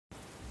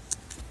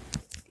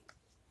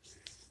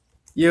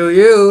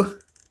Yo,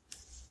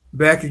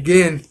 back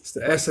again. It's the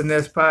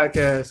SNS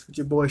podcast with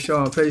your boy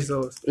Sean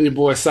Pesos. And your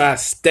boy Cy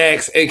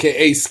Stacks,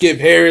 a.k.a. Skip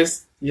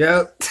Harris.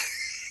 Yep.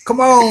 Come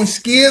on,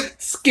 Skip.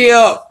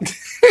 Skip.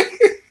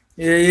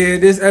 Yeah.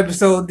 This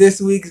episode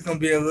this week is going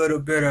to be a little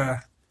bit of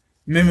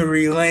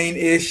memory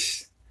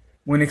lane-ish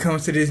when it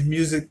comes to this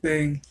music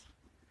thing.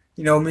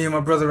 You know, me and my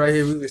brother right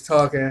here, we was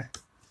talking.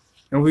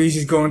 And we was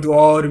just going through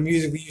all the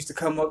music we used to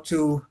come up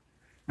to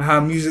and how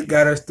music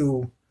got us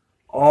through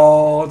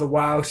all the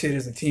wild shit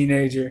as a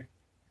teenager.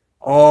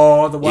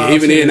 All the wild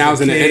even shit then, I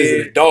was as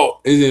an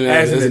adult.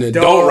 As an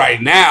adult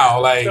right now.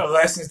 Like the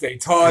lessons they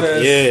taught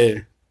us.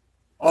 Yeah.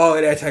 All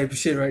of that type of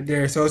shit right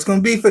there. So it's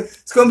gonna be for the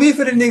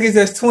niggas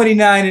that's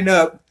 29 and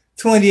up,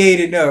 28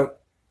 and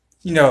up.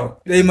 You know,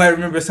 they might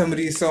remember some of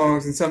these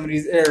songs and some of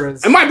these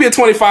eras. It might be a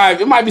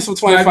 25. It might be some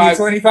 25.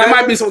 25? It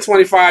might be some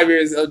 25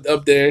 years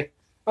up there.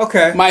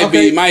 Okay. Might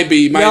be.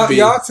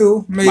 Y'all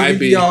too.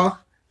 Maybe y'all.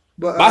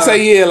 But I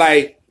say, yeah,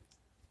 like,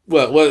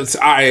 what's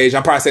our age?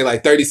 I'll probably say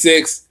like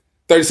 36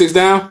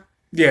 down?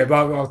 Yeah,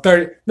 about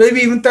 30,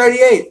 maybe even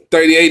 38.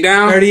 38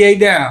 down? 38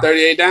 down.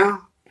 38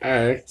 down? All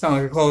right. Sounds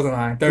like a clothing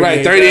line.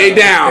 38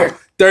 down.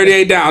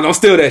 38 down. Don't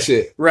steal that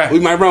shit. Right.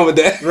 We might run with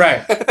that.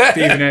 Right.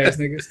 Thieving ass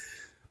niggas.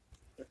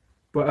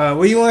 But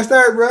where you want to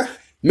start, bro?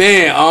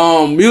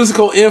 Man,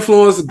 musical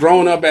influence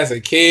growing up as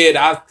a kid.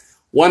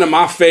 One of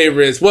my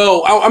favorites.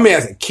 Well, I mean,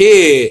 as a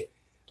kid,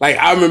 like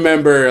I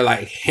remember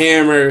like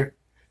Hammer.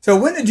 So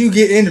when did you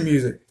get into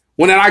music?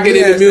 When did I get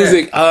into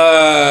music? When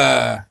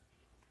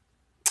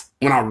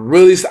I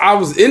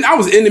was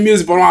into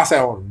music, but when I say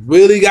I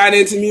really got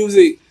into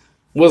music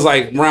was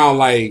like around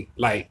like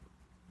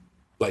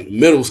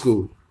middle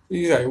school.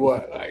 You like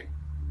what, like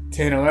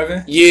 10,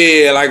 11?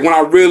 Yeah, like when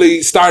I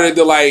really started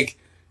to like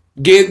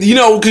get, you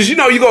know, because you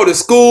know you go to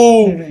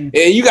school and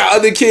you got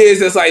other kids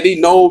that's like they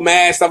know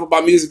mad stuff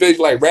about music,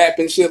 basically like rap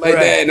and shit like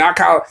that.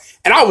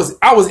 And I was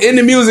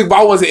into music, but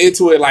I wasn't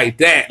into it like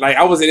that. Like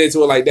I wasn't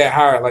into it like that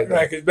hard, like that.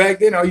 Right, because back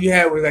then all you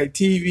had was like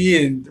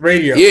TV and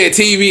radio. Yeah,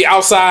 TV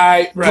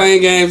outside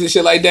playing games and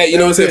shit like that. You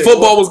know what I'm saying?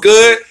 Football was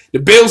good. The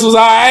Bills was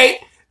alright.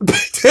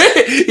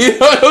 You know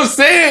what I'm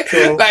saying?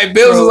 So, like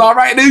Bills was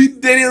alright. Then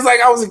it was like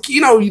I was,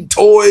 you know,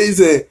 toys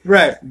and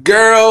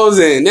girls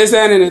and this,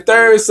 that, and the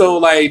third. So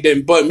like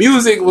then, but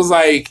music was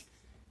like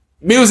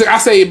I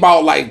say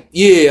about like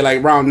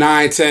like around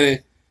 9,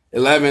 10,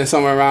 11,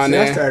 somewhere around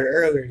there. I started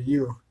earlier than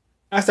you.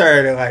 I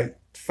started at like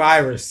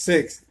 5 or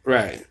 6.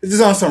 Right.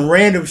 Just on some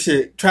random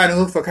shit, trying to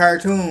look for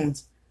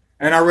cartoons.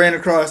 And I ran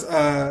across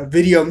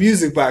Video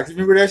Music Box. You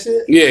remember that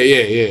shit?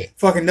 Yeah.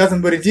 Fucking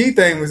Nothing But a G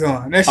thing was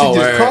on. That shit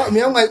just caught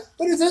me. I'm like,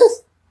 what is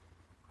this?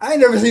 I ain't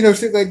never seen no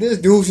shit like this.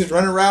 Dudes just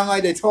running around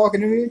like they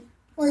talking to me. I'm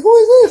like, who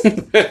is this?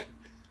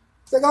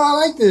 It's like, oh, I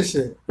like this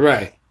shit.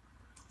 Right.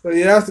 So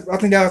yeah, I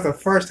think that was the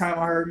first time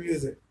I heard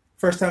music.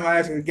 First time I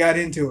actually got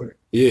into it.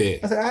 Yeah.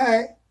 I said, all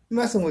right, I'm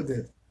messing with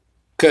this.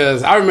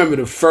 Because I remember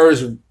the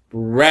first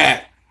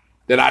rap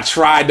that I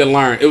tried to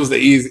learn. It was the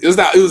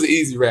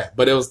easy rap,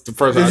 but it was the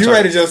first. Did you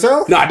write it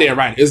yourself? No, I didn't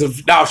write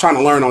it. I was trying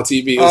to learn on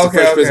TV. It was the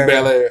Fresh Prince of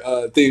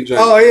Bel-Air theme joint.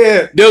 Oh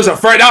yeah, that was the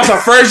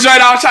first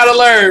joint I was trying to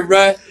learn,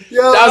 bro.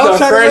 Yo, that was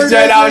the first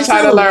joint I was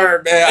trying to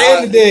learn, man.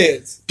 And the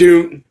dance,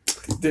 dude.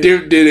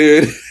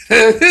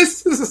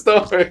 This is a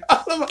story.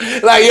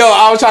 Like, yo,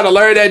 I was trying to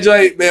learn that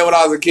joint, man, when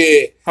I was a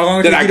kid. How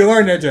long did it take you to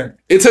learn that joint?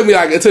 It took me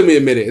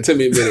a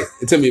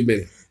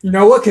minute. You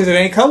know what? Because it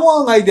ain't come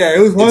on like that. It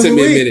was once a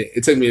week.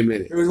 It took me a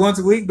minute. It was once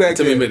a week back then. It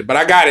took me a minute. But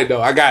I got it,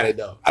 though. I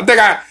think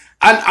I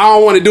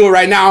don't want to do it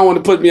right now. I don't want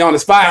to put me on the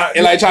spot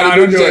and like try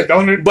to do it.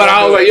 But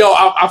I was like, yo,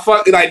 I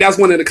fuck, like, that's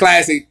one of the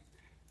classic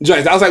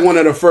joints. That was like one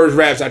of the first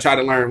raps I tried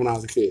to learn when I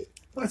was a kid.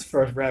 What's the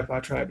first rap I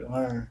tried to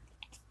learn?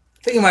 I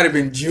think it might have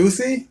been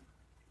Juicy.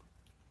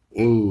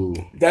 Ooh.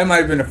 That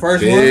might have been the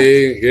first one.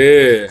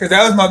 Yeah. Because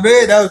that was my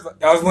bed. That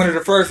was one of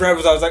the first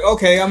rappers. I was like,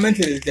 okay, I'm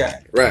into this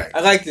guy. Right.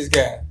 I like this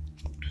guy.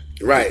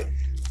 Right.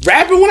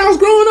 Rapping when I was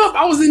growing up,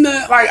 I was in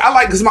the, like,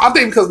 I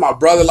think because my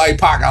brother liked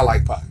Pac, I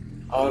like Pac.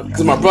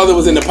 Because my brother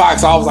was in the Pac,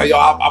 so I was like, yo,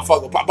 I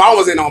fuck with Pac. But I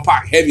wasn't on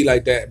Pac heavy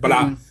like that. But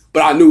I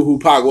knew who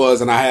Pac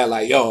was, and I had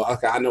like, yo,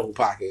 okay, I know who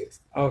Pac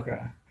is.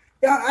 Okay.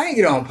 Yeah, I ain't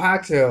get on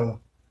Pac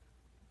till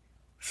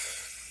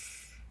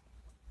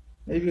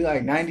maybe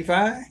like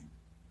 95.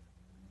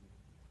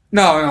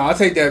 No, I'll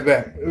take that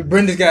back.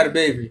 Brenda's Got a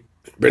Baby.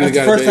 That's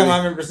the first time I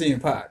remember seeing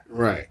Pac.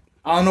 Right.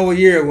 I don't know what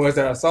year it was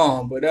that I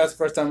saw him, but that's the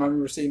first time I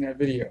remember seeing that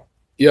video.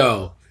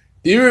 Yo,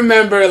 do you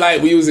remember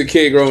like when you was a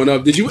kid growing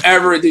up? Did your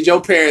family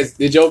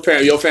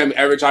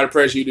ever try to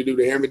pressure you to do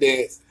the hammer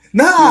dance?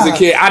 Nah. When you was a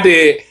kid, I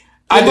did.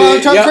 I know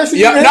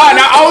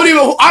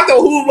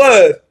who it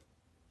was.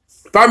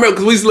 If I remember,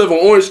 because we used to live on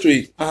Orange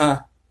Street. It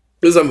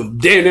was like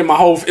damn near my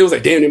whole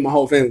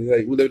family.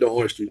 Like we lived on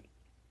Orange Street,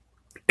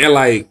 and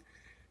like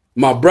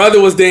my brother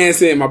was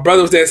dancing. My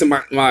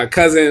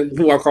cousin,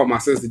 who I call my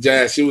sister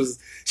Jazz, she was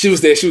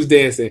there. She was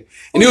dancing,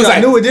 and it was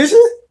like New Edition.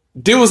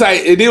 Dude was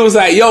like,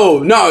 yo,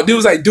 no. Dude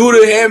was like, do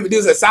the hammer. Dude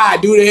was like,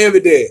 side, do the hammer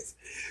dance.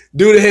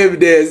 Do the hammer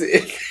dance.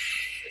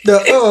 The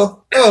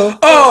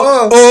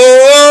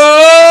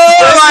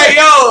like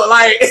yo,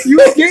 like joint. You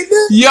was getting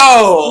it?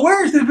 Yo.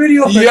 Where's the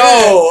video for Yo,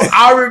 that?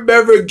 I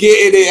remember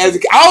getting it as a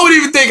kid. I don't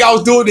even think I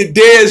was doing the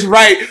dance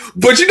right.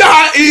 But you know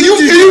how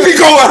you be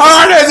going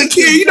hard as a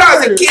kid. You know,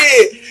 as a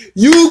kid,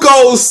 you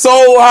go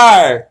so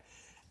hard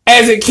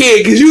as a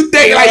kid. Because you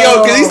think, like,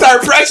 yo, because he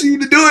started pressuring you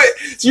to do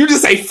it. So you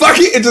just say, fuck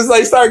it, and just,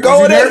 like, start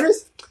going. Was you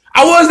nervous?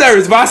 I was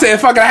nervous, but I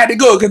said, fuck it, I had to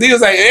go. Because he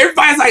was like,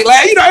 everybody's like,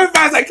 you know,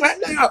 everybody's like, right.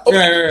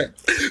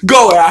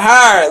 Going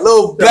hard,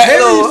 little black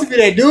little. Used to be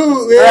that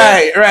dude,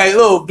 man. Right,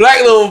 little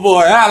black little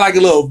boy. I had like a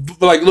little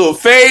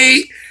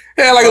fade.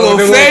 Had like a little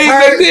fade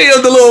back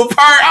there, the little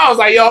part. I was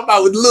like, yo, I'm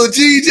out with the little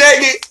jean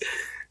jacket.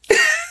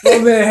 My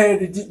man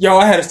had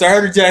I had a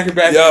starter jacket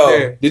back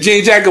there. The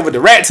jean jacket with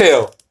the rat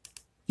tail.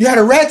 You had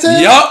a rat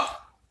tail?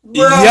 Yup.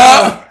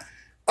 Yup.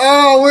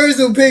 Oh, where's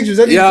the pictures?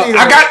 I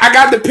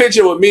got the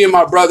picture with me and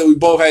my brother. We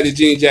both had the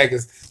jean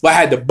jackets, but I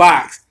had the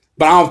box.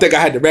 But I don't think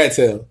I had the rat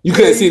tail. You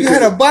couldn't see the picture.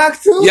 You had a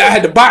box too? Yeah, I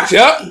had the box.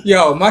 Yup.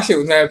 Yo, my shit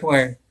was not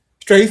playing.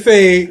 Straight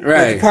fade.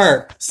 Right. With the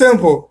part.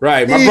 Simple.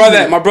 Right. Easy.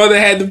 My brother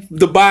had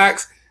the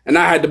box, and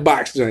I had the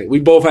box joint. We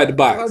both had the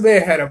box. My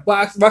man had a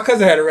box. My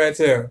cousin had a rat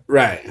tail.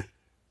 Right.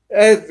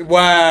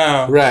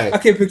 Wow. Right. I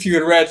can't picture you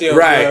with a rat tail.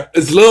 Right. Bro.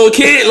 It's a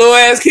little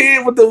ass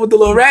kid with the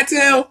little rat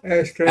tail.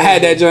 That's crazy. I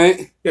had that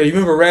joint. Yeah, you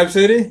remember Rap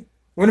City?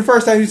 When the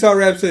first time you saw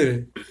Rap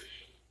City?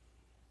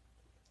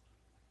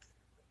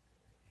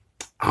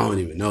 I don't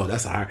even know.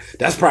 That's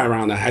probably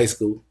around the high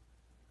school.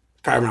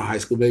 Probably around high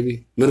school,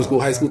 baby. Middle school,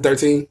 high school,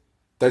 13,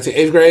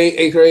 8th grade,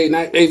 8th grade,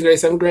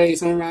 7th grade,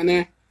 somewhere around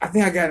there. I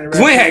think I got it.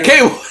 We ain't had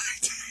cable.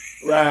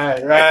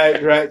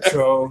 Right.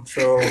 So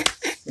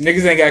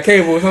niggas ain't got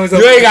cable.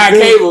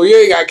 You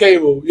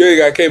ain't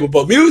got cable.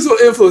 But musical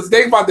influence.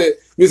 Think about the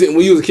music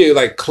when you was a kid,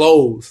 like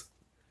clothes.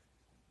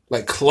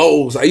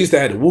 I used to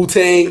have the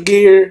Wu-Tang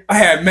gear. I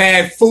had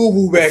mad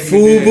FUBU back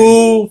then.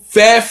 FUBU,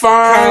 Fat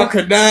Farm,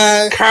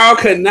 Carl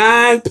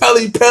Canine,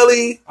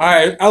 Pelly.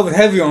 Alright, I was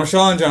heavy on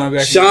Sean John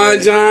back then.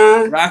 Sean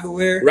John.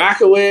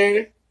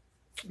 Rockaware.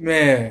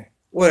 Man,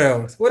 what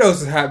else? What else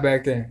was hot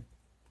back then?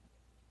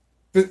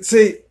 But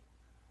see,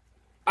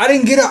 I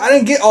didn't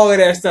get all of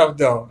that stuff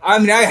though. I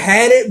mean, I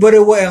had it, but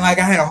it wasn't like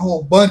I had a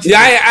whole bunch of it.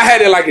 I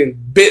had it like in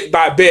bit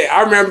by bit.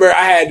 I remember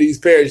I had these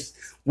pairs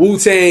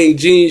Wu-Tang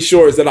jean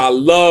shorts that I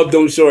loved.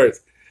 Them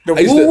shorts. The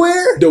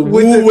Wu-Wear? The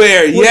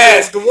Wu-Wear,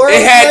 yes.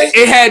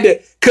 It had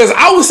the, cause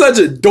I was such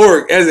a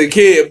dork as a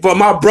kid, but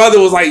my brother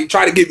was like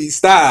trying to give me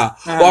style.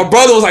 My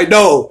brother was like,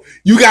 no,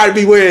 you gotta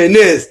be wearing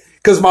this.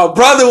 Cause my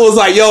brother was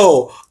like,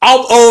 yo,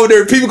 I'm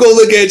older. People gonna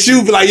look at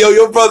you, be like, yo,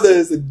 your brother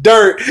is a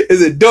dork.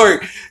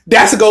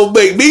 That's gonna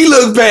make me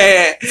look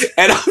bad.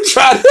 And I'm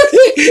trying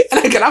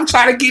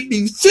to get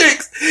these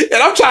chicks,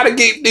 and I'm trying to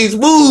get these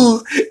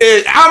moves,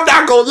 and I'm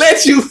not gonna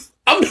let you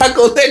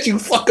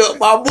fuck up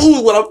my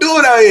moves when I'm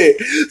doing out here.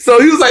 So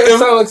he was like, it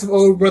sounds like some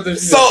old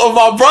brothers. So if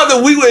my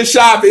brother, we went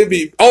shopping,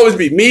 it'd always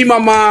be me, my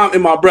mom,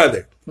 and my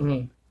brother.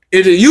 Mm-hmm.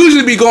 It'd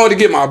usually be going to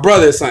get my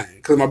brother something,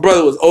 because my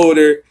brother was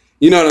older.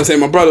 You know what I'm saying?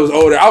 My brother was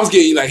older. I was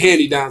getting like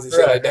hand-me-downs and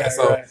shit like that.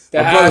 So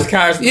my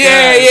brother,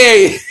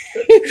 yeah.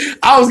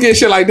 I was getting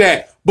shit like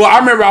that. But I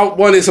remember I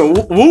wanted some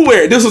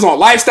Wu-Wear. This was on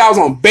Lifestyles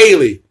on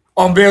Bailey.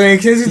 On Bailey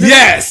and Kensington?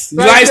 Yes.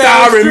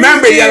 Lifestyle, I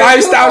remember it. Yeah,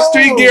 Lifestyle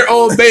Street Gear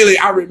on Bailey.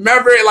 I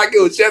remember it like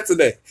it was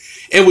yesterday.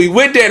 And we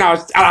went there and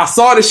I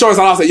saw the shorts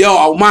and I was like, yo,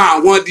 I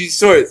want these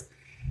shorts.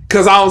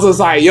 Cause I was just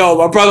like, yo,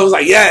 my brother was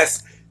like,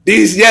 get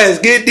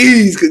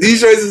these, cause these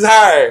shorts is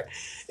hard.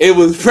 It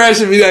was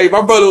pressuring me. Like,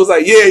 my brother was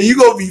like, yeah, you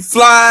gonna be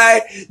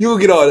fly. You gonna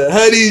get all the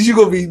hoodies. You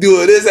gonna be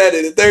doing this, that,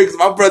 and the third. Cause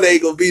my brother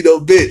ain't gonna be no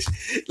bitch.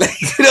 Like,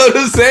 you know what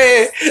I'm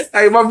saying?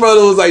 Like, my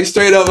brother was like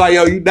straight up like,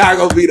 yo, you not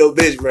gonna be no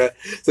bitch, bro.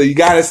 So you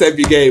gotta step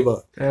your game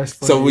up. That's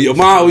funny. So when your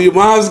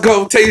mom's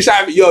go take a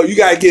shot, yo, you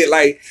gotta get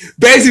like,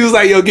 basically was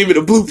like, yo, give me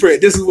the blueprint.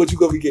 This is what you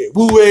gonna be getting.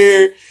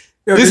 Wu-Wear.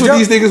 This is what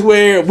these niggas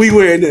wear. We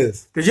wearing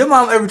this. Did your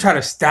mom ever try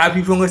to stop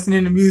you from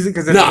listening to music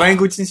because of the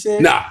language and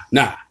shit? Nah.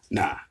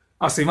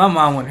 Oh, see, my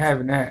mom wasn't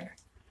having that.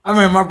 I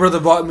remember my brother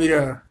bought me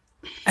I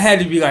had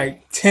to be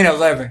like 10,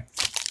 11.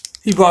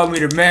 He bought me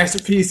the Master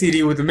P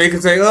CD with the Make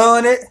 'Em Say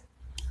on it.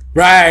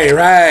 Right.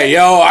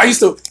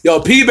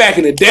 P back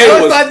in the day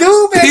was my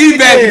dude back P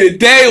back in the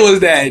day was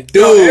that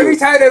dude. Yo, every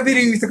time that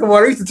video used to come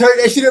on, I used to turn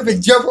that shit up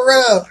and jump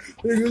around.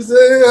 You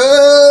say,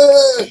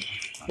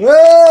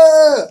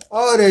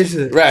 all that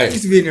shit. Right. I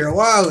used to be in there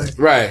wilding.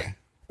 Right.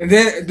 And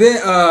then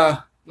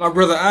my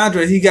brother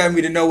Andre, he got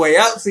me the No Way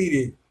Out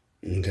CD.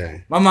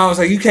 Okay. My mom was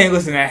like, you can't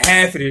listen to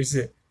half of this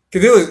shit.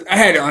 Cause I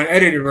had the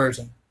unedited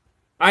version.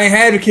 I ain't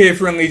had a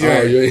kid-friendly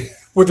joint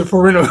with the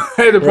parental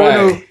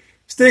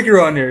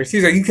sticker on there.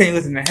 She's like, you can't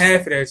listen to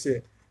half of that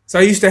shit. So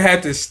I used to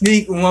have to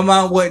sneak when my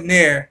mom wasn't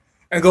there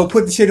and go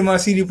put the shit in my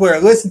CD player,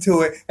 listen to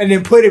it, and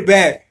then put it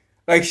back.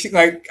 Like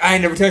I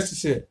ain't never touched the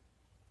shit.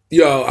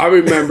 Yo, I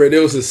remember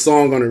there was a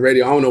song on the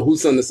radio. I don't know who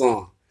sung the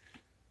song,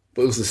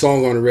 but it was a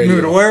song on the radio.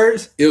 Remember the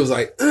words? It was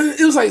like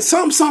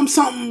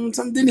something.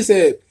 Then it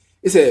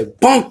said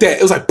bunk that.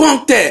 It was like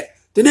bunk that.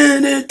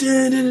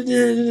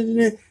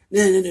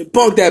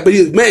 Bunk that. But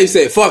he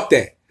said fuck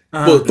that.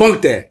 But it was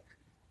bunk that.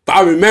 But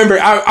I remember,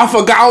 I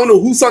forgot, I don't know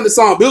who sung the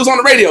song, but it was on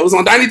the radio. It was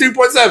on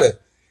 93.7. It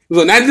was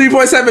on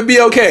 93.7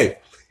 BOK.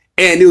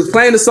 And it was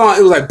playing the song.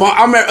 It was like,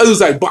 I remember, it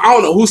was like, I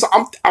don't know who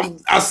song.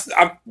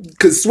 I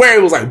could swear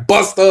it was like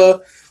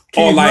Busta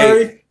or like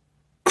Murray?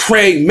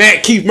 Craig,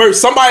 Matt, Keith Murray,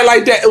 somebody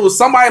like that. It was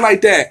somebody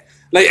like that.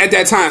 Like at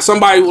that time,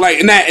 somebody like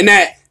in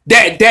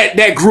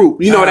that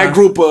group, you know, that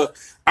group of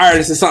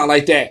artists or something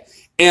like that.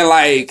 And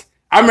like,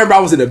 I remember I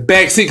was in the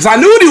back seat because I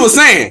knew what he was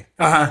saying.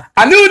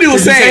 I knew what he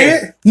was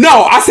saying.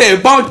 No, I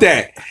said bunk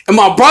that. And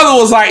my brother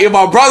was like,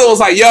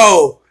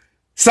 yo,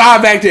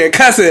 stop back there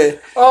cussing.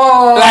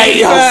 Oh, like,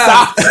 yo,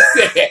 stop.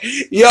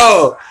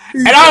 Yo.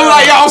 And I was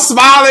like, yo, I'm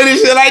smiling and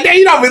shit like that.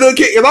 You know me little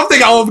kid, because I'm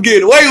thinking I'm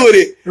getting away with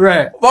it.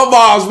 Right. My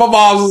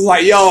mom was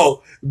like,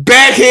 yo,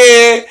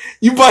 backhead,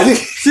 you about to...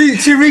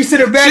 She reached to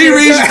the back. She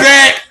reached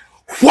back.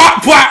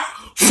 Whop, whop.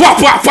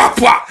 Whop, whop, whop,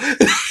 whop.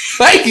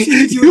 Like,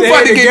 you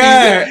about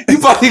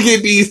to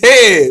get these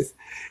heads.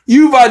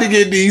 You about to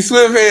get these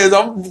swift heads.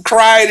 I'm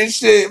crying and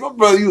shit. My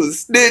brother, you a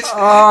snitch.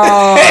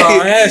 Oh, hey,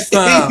 that's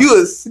fine.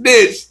 You a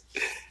snitch.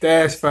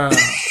 That's fine.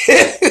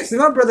 See,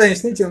 my brother ain't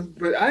snitching,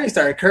 but I ain't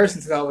started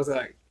cursing until I was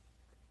like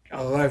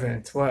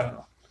 11,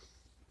 12.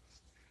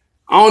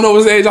 I don't know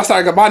what age I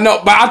started, but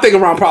I think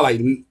around probably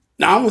like,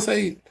 I'm gonna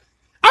say,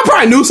 I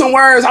probably knew some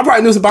words. I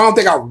probably knew some, but I don't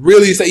think I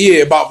really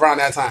say, about around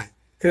that time.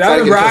 Because I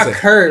remember I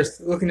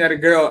cursed looking at a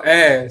girl's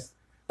ass.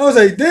 I was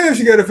like, damn,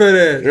 she got a fat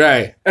ass.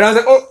 Right. And I was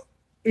like, oh,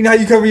 you know how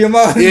you cover your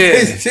mouth?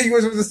 Yeah. She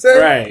was to say?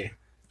 Right.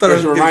 Thought it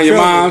was around your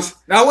moms.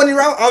 No, I wasn't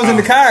around. I was in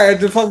the car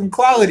at the fucking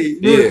Quality.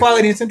 Remember the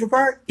Quality in Central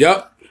Park?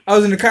 Yep. I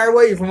was in the car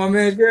waiting for my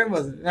man's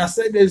grandmother. And I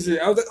said that shit.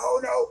 I was like, oh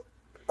no,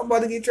 I'm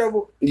about to get in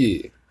trouble.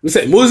 Yeah. We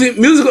say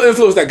musical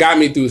influence that got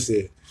me through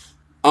shit.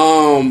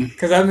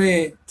 Because I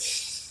mean...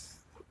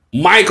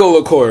 Michael,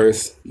 of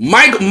course.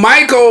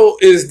 Michael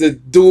is the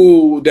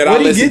dude that I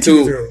listen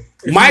to.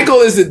 Michael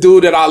is the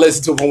dude that I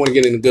listen to if I want to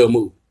get in a good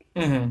mood.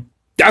 Mm-hmm.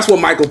 That's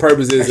what Michael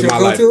Purpose is in my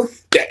life.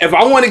 If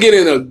I want to get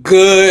in a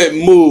good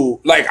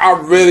mood, like I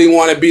really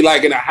want to be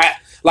like in a hot,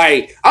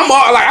 like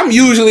I'm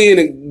usually in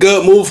a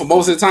good mood for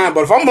most of the time.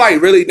 But if I'm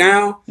like really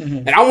down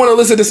and I want to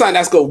listen to something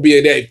that's gonna be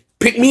a day,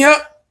 pick me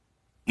up,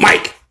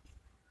 Mike,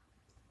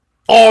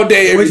 all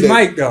day. Which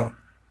Mike though?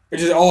 Or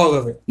just all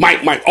of it?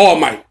 Mike, all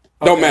Mike.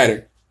 Don't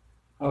matter.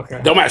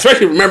 Okay. Don't matter.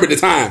 Especially remember the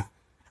time.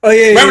 Oh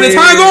yeah. Remember the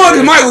time going?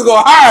 Because Mike was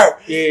going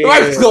hard. Yeah.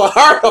 Mike was going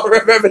hard on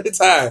remember the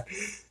time.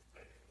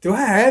 Do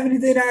I have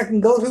anything that I can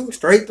go to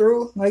straight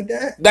through like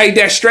that? Like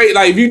that straight,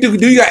 like if you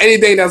do you got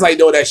anything that's like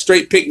that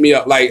straight pick me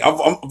up? Like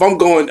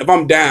if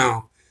I'm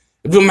down,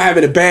 if I'm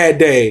having a bad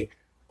day,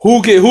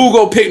 who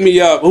go pick me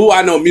up? Who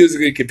I know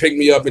musically can pick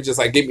me up and just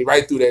like get me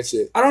right through that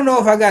shit. I don't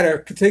know if I got a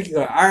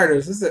particular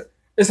artist.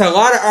 It's a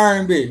lot of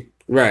R&B.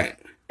 Right.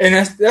 And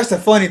that's the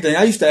funny thing.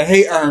 I used to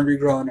hate R&B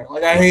growing up.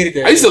 Like I hated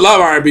that. I used to love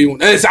R&B.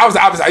 I was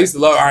opposite. I used to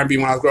love R&B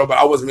when I was growing up, but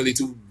I wasn't really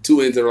too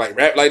into like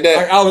rap like that.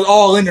 Like I was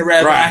all into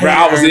rap. Right.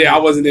 I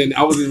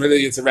wasn't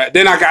really into rap.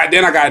 Then I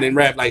got in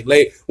rap like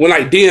late when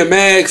like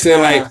DMX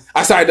and like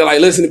I started to like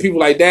listen to people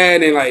like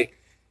that and like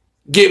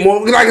get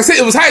more. Like I said,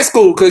 it was high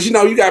school because you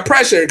know you got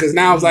pressure because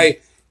now it's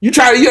like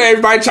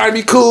everybody trying to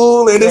be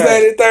cool and this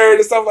that and third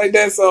and stuff like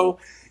that. So.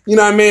 You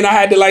know what I mean? I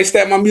had to like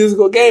step my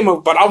musical game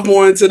up, but I was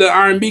more into the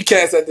R&B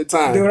cats at the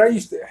time. Dude,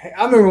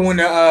 I remember when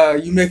the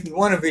You Make Me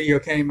Wanna video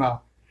came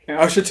out, and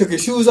Usher took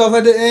his shoes off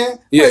at the end.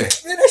 Yeah,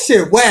 like, man, that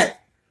shit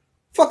whack.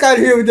 Fuck out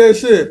of here with that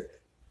shit.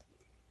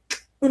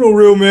 No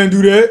real man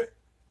do that.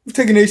 I'm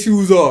taking their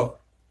shoes off.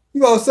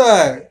 You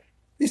outside. I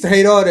used to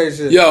hate all that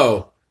shit.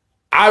 Yo,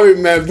 I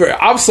remember.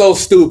 I'm so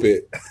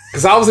stupid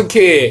because I was a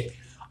kid.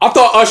 I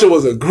thought Usher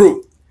was a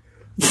group.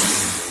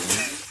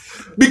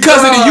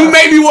 Because of the You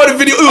Made Me Want a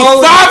video. It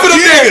was 5 of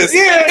them niggas.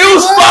 Yeah, it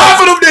was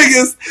 5 of them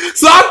niggas.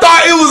 So I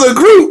thought it was a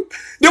group.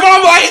 Then when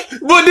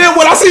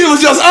when I see it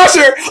was just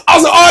Usher, I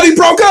was like, oh, they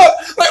broke up.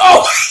 Like,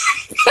 oh.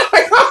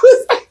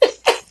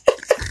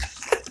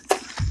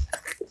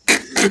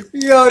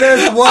 Yo,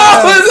 that's wild.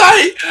 I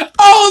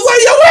was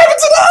like, yo, what happened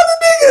to the other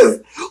niggas?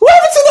 What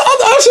happened to the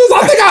other Ushers?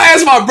 I think I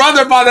asked my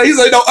brother about that. He's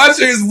like, no,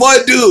 Usher is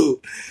one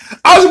dude.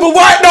 I was like, but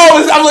what?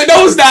 I'm like,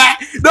 no, it's not.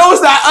 No,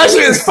 it's not.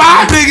 Usher is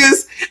 5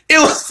 niggas. It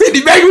was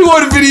 50. Make me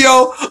want a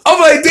video. I'm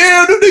like,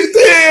 damn, them niggas,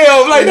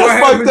 damn. Like, that's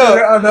fucked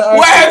up.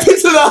 What happened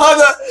to the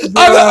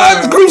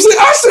other groups like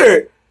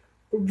Usher?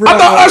 I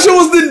thought Usher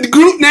was the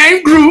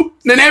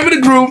the name of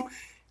the group.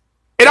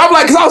 And I'm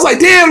like, cause I was like,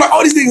 damn, like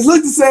all these niggas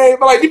look the same.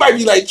 But like, you might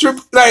be like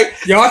tripping. Like,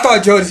 yo, I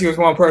thought Jodeci was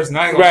one person.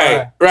 I ain't gonna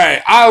lie.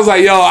 Right. I was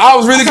like, yo, I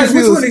was really confused.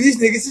 Which one of these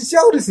niggas is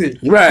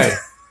Jodeci? Right.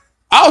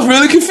 I was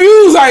really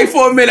confused. Like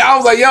for a minute, I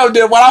was like, yo,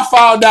 then when I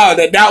found out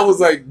that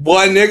was like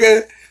one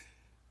nigga,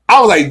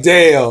 I was like,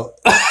 damn.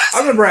 I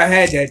remember I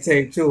had that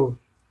tape too.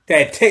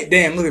 That tape.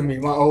 Damn, look at me,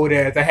 my old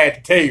ass. I had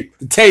the tape.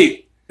 The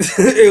tape.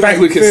 Back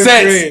with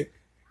cassettes.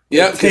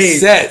 Yep,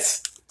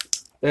 cassettes.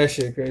 That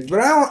shit crazy. But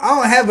I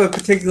don't have a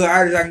particular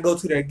artist I can go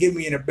to that get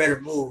me in a better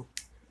mood.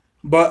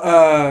 But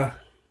I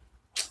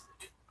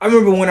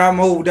remember when I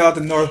moved out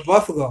to North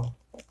Buffalo.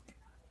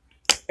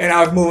 And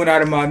I was moving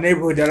out of my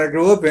neighborhood that I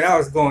grew up in. I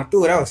was going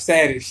through it. I was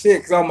sad as shit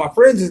because all my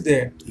friends was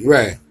there.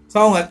 Right.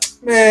 So I'm like,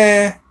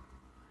 man,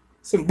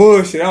 some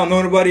bullshit. I don't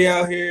know nobody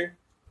out here.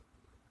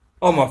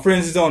 All my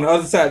friends is on the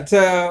other side of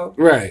town.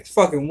 Right. It's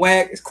fucking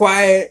whack. It's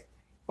quiet.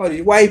 All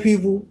these white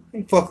people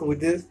ain't fucking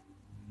with this.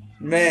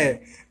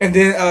 Man. And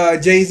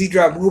then Jay-Z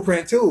dropped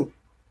Blueprint too.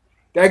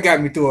 That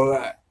got me through a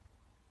lot.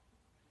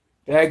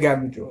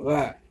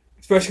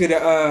 Especially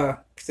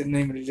what's the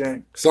name of the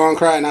joint? Song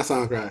Cry, not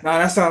Song Cry. Nah,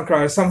 that Song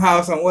Cry.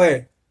 Somehow, some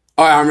way.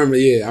 Oh, I remember.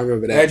 Yeah, I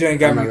remember that. That joint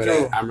got me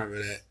too. I remember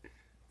that.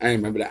 I ain't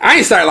remember that. I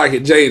ain't started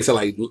liking Jay until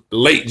like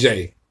late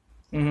Jay.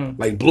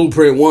 Mm-hmm. Like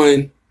Blueprint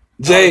 1.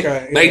 Jay,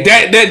 okay, yeah. like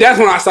that's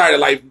when I started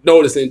like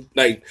noticing.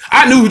 Like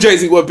I knew who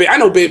Jay-Z was. I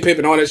know Big Pimp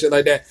and all that shit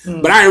like that,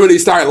 but I didn't really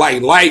start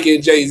like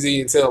liking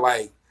Jay-Z until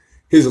like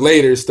his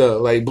later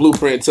stuff, like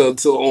Blueprint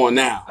till on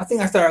now. I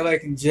think I started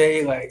liking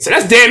Jay like. So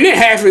that's damn near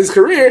half of his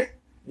career.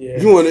 Yeah,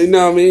 if you want to, you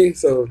know what I mean?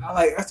 So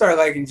I started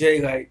liking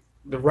Jay like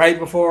the right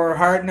before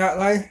Hard Knock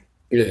Life.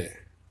 Yeah,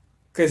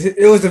 because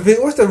it was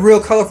what's the real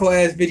colorful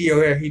ass video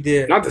here he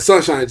did? Not the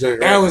Sunshine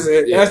joint. Right? That was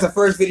it. Yeah. That's the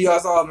first video I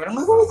saw, man. I'm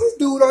like, what is this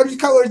dude with all these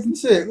colors and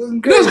shit? It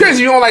was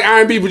crazy. You don't like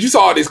R&B, but you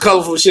saw all this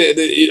colorful shit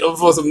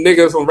for some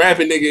niggas, some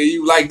rapping nigga.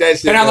 You like that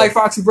shit. And I like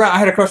Foxy Brown. I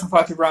had a crush on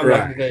Foxy Brown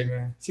back in the day,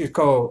 man. She was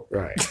cold.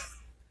 Right.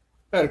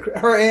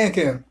 Her and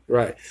Kim.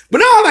 Right. But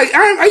no, like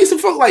I used to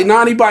fuck like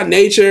Naughty by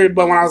Nature,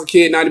 but when I was a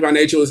kid, Naughty by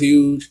Nature was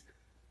huge.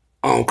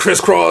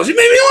 Crisscross. You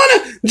made me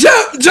wanna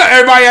jump.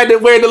 Everybody had to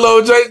wear the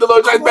little joint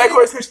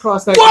backwards.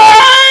 Crisscross.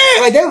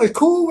 What? Like that was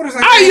cool. What is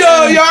that?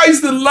 I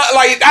used to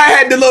like. I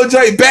had the little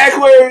joint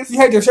backwards. You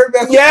had your shirt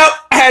backwards. Yep.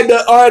 I had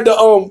the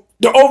overall.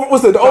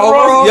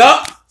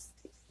 Yep.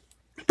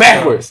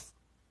 Backwards.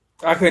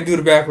 I couldn't do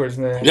the backwards,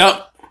 man.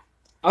 Yep.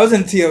 I was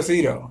in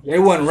TLC though. They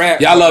wasn't rap.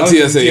 Yeah, I love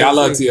TLC. I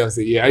love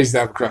TLC. Yeah, I used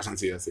to have a crush on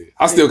TLC.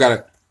 I still got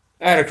it.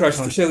 I had a crush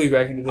on Chili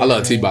back in the day. I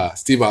love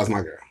T-Boz. T-Boz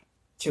my girl.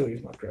 Chili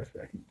was my crush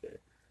back in the day.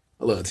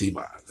 I love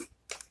T-Boz.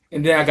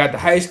 And then I got to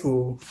high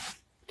school.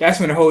 That's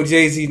when the whole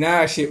Jay-Z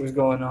Nas shit was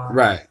going on.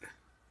 Right.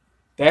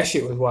 That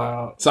shit was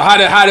wild. So how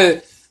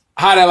did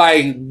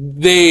like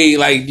they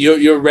like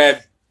your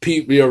rap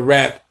people, your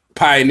rap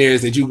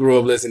pioneers that you grew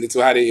up listening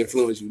to, how they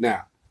influence you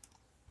now?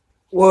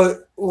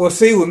 Well,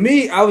 see, with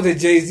me, I was a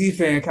Jay-Z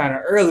fan kind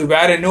of early, but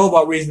I didn't know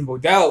about Reasonable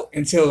Doubt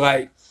until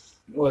like,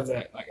 what was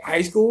that, like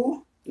high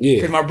school? Yeah.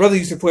 Because my brother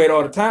used to play it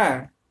all the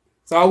time.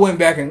 So I went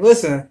back and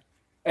listened.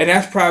 And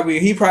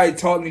he probably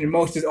taught me the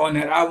most is on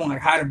that album,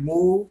 like how to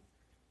move,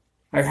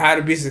 like how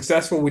to be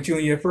successful with you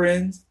and your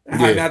friends,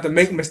 and how not to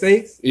make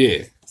mistakes.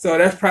 Yeah. So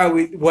that's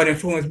probably what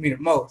influenced me the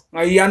most.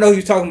 Like, yeah, I know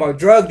you're talking about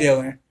drug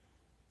dealing,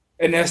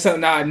 and that's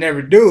something I'd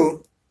never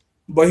do,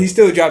 but he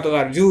still dropped a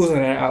lot of jewels on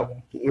that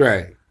album.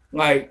 Right.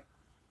 Like,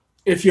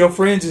 if your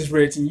friends is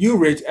rich and you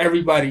rich,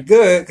 everybody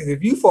good, because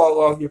if you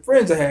fall off, your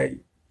friends will have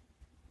you.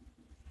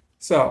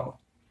 So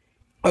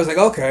I was like,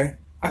 okay,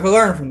 I can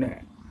learn from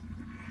that.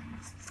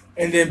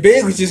 And then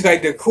Big was just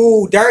like the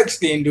cool,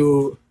 dark-skinned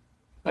dude.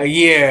 Like,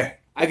 yeah,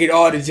 I get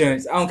all the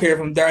joints. I don't care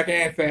if I'm dark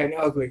and fat and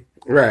ugly.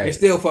 Right. They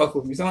still fuck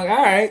with me. So I'm like,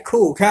 all right,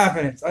 cool,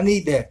 confidence. I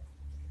need that.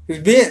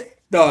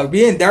 Because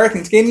being dark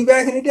and skinny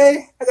back in the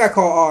day, I got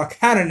called all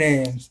kind of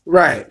names.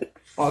 Right.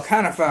 All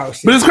kind of foul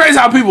shit. But it's crazy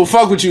how people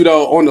fuck with you,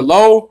 though, on the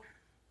low,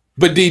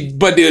 but they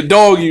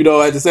dog you,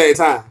 though, at the same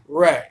time.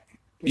 Right.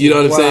 You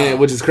know what I'm saying?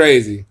 Which is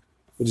crazy.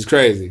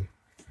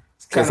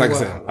 Because like I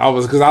said, I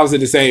was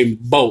in the same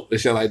boat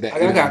and shit like that.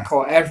 I got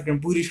called African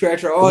booty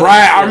scratcher.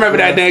 Right, I remember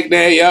that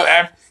nickname.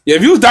 Yeah,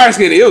 if you was dark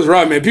skinned, it was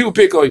rough, man. People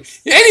pick on you.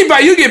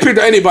 Anybody, you get picked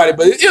on anybody,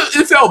 but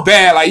it felt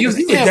bad. Like you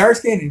dark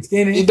skinned and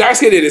skinny. You dark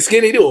skinned and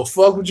skinny, they will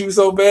fuck with you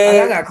so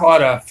bad. I got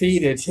called a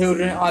feed of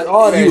children, like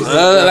all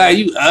that.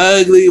 You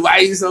ugly. Why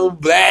you so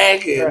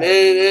black? And right. I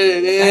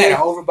had an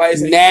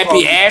overbite.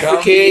 Nappy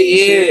African.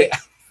 Yeah.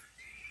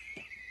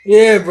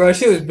 Yeah, bro,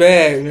 shit was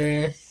bad,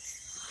 man.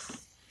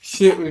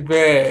 Shit was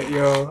bad,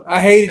 yo.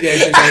 I hated that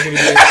shit back in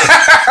the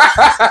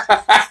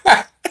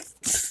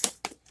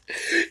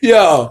day.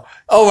 Yo,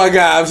 oh my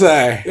God, I'm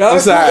sorry. Yo, I'm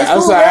sorry.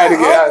 I'm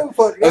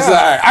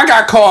sorry. I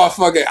got called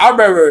fucking. I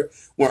remember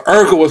when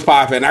Urkel was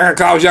popping. I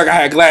was young. I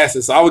had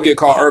glasses, so I would get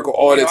called Urkel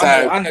all the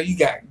time. I know you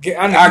got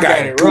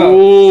it rough.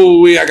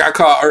 Ooh, I got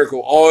called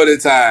Urkel all the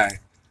time.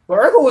 But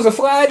Urkel was a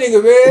fly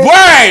nigga, man.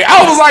 Right.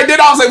 I was like,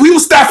 we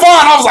was Stephon.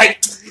 I was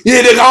like,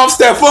 yeah, nigga, I'm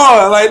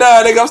Stephon. Like,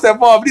 nah, nigga, I'm Stephon.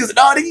 But he was like,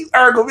 no, nigga, you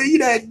Urkel, man. You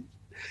that.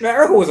 Man,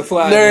 Urkel was a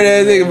fly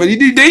nigga. But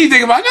you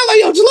think about it, I'm like,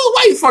 yo, Jaleel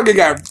White fucking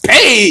got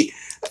paid.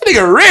 That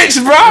nigga rich,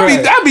 bro.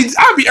 Right.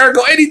 I be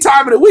Urkel any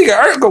time of the week.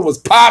 Urkel was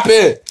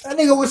popping. That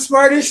nigga was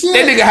smart as shit.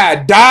 That nigga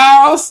had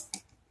dolls.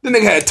 That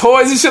nigga had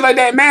toys and shit like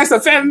that. Man,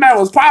 so Family Man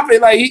was popping.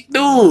 Like, he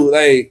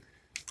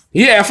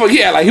had a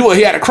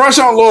crush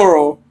on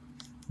Laurel.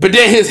 But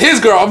then his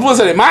girl, was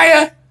it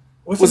Maya?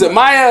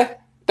 Maya?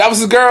 That was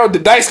his girl, the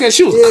light skin.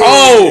 She was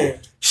cold. Yeah.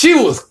 She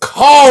was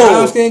cold.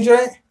 Light skin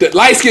joint? The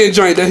light skin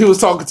joint that he was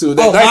talking to.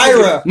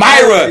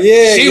 Myra.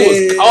 Yeah. She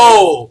was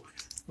cold.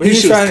 But he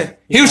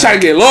was trying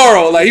to get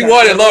Laurel. Like, he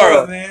wanted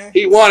Laurel. Man.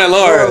 He wanted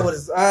Laurel. Laurel with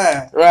his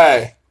eye.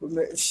 Right.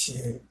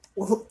 Shit.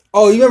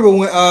 Oh, you remember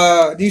when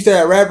you used to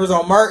have rappers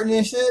on Martin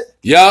and shit?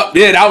 Yup,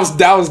 yeah, that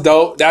was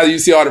dope. That you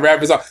see all the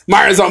rappers on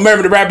Martin's on.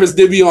 Remember the rappers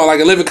did be on like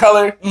A Living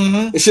Color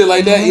and shit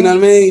like that. You know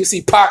what I mean? You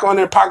see Pac on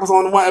there. Pac was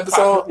on the one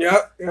episode.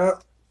 Yep. You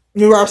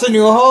remember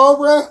Arsenio Hall,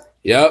 bro?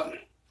 Yep.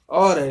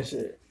 All that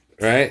shit.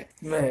 Right.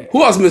 Man.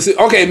 Who else missing?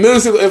 Okay,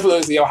 musical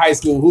influence in your high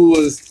school.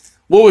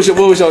 What was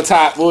your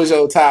top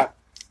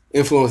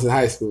influence in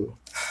high school?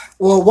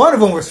 Well, one of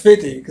them was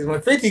 50 because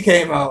when 50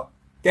 came out,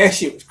 that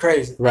shit was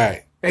crazy.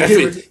 Right.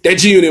 That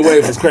G-Unit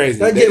wave was crazy.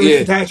 That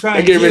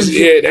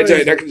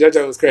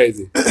joint was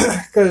crazy.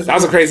 That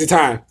was a crazy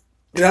time.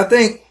 And I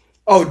think,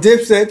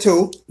 Dipset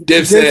too.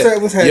 Dipset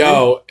was heavy.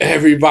 Yo,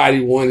 everybody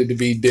wanted to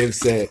be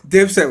Dipset.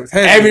 Dipset was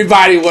heavy.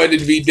 Everybody wanted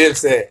to be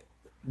Dipset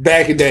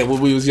back in the day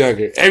when we was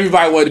younger.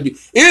 Everybody wanted to be.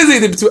 I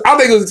think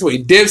it was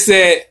between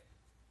Dipset,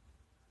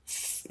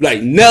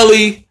 like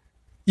Nelly.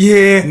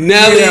 Yeah.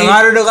 Nelly. Yeah, a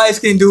lot of the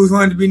light-skinned dudes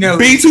wanted to be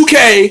Nelly.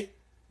 B2K.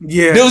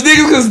 Yeah. Those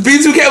niggas, because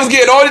B2K was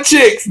getting all the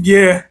chicks.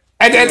 Yeah.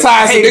 At that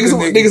time, so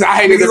niggas, I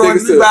hated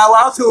niggas too. Bow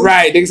Wow too.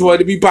 Right, niggas wanted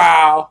to be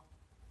Bow.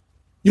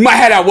 You might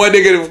have that one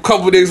nigga, a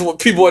couple niggas, when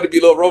people wanted to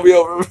be little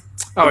Romeo.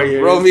 Oh yeah,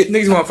 Romeo.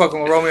 Niggas want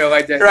fucking with Romeo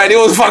like that. Right, they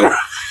was fucking.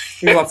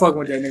 They want fucking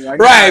with that nigga.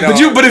 Right,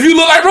 but if you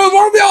look like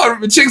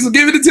Romeo, the chicks will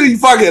give it to you.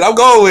 Fuck it, I'm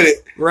going with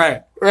it.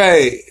 Right.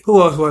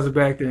 Who else was it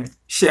back then?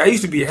 Shit, I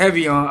used to be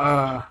heavy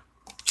on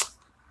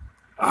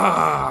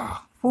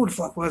who the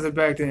fuck was it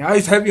back then? I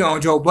used to be heavy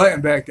on Joe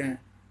Budden back then.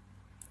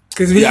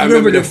 Because you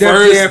remember the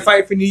first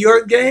fight for New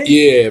York game?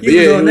 Yeah, but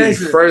when it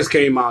first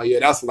came out,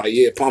 that's like,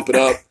 pump it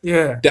up.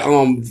 Yeah. Put it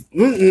on.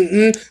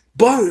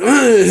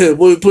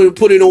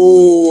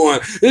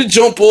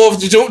 Jump off.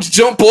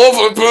 Jump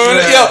off.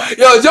 Yeah.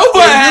 Yo, Joe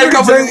Budden had a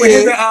couple of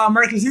with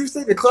Marcus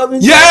Houston, the club.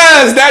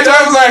 Yes, that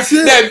joke was like,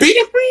 that beat.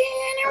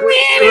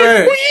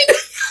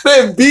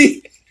 That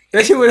beat.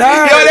 That shit was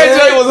hard. Yo, that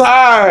joint was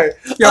hard.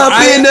 Yo, up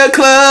in the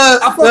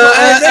club.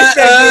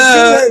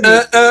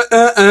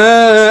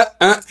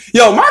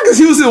 Yo, Marcus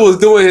Houston was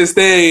doing his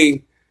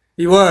thing.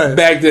 He was.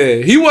 Back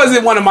then. He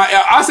wasn't one of my...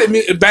 I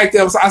say back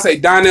then, I say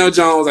Donnell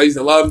Jones. I used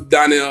to love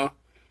Donnell.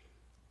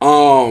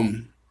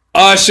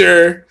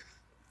 Usher.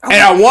 And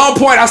at one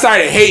point, I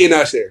started hating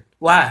Usher.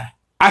 Why?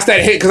 I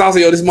started hating because I was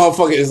like, yo, this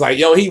motherfucker is like,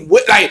 yo,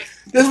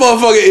 this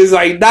motherfucker is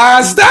like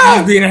non-stop.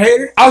 You was being a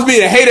hater? I was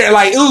being a hater.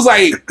 Like, it was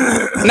like,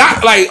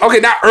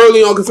 not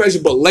early on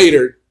Confession, but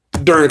later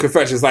during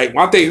Confessions. Like,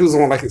 I think he was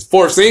on like his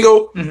fourth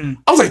single. I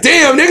was like,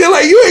 damn, nigga,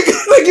 like you ain't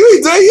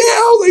done yet.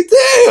 I was like,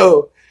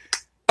 damn.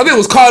 I think it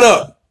was Caught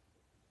Up.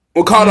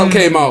 When Caught Up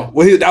came out,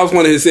 that was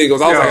one of his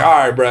singles. I was like, all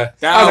right, bro. I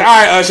was like, all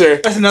right, Usher.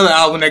 That's another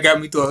album that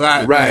got me through a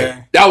lot. Right.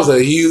 Man. That was a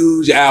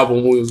huge album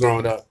when we was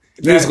growing up.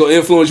 Musical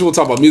influence. You want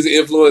to talk about music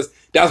influence?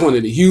 That was one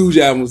of the huge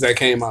albums that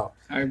came out.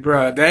 Like,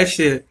 bro, that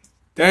shit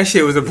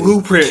was a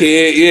blueprint.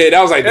 Kid,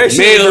 that was like the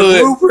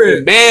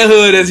manhood.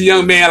 Manhood as a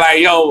young man, like,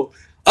 yo,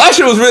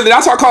 Usher was really,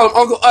 that's why I call him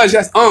Uncle Ush.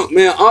 That's Unc,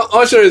 man.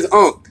 Usher is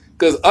Unc.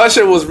 Because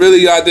Usher was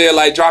really out there,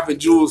 like, dropping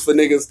jewels for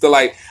niggas to,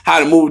 like, how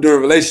to move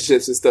during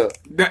relationships and stuff.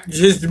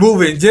 Just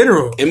moving in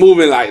general. And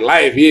moving, like,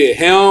 life, yeah.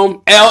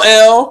 Him,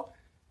 LL,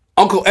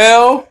 Uncle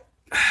L.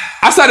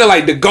 I started,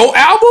 like, the GOAT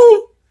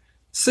album.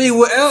 See,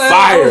 with LL,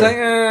 fire. I was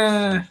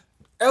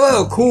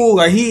like, LL cool.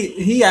 Like,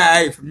 he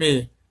alright for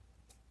me.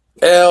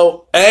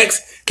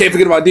 LX. Can't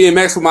forget about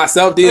DMX for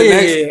myself.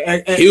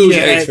 DMX. Huge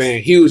X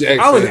fan. Huge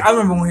X fan. I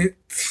remember when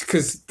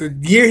because the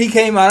year he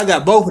came out, I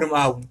got both of them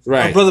albums.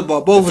 Right. My brother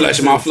bought both of them. Flesh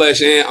of My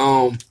Flesh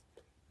and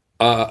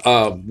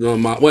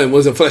when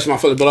was it Flesh of My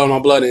Flesh, Blood of My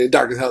Blood, and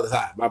Dark as Hell is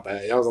Hot. My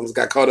bad. I almost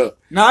got caught up.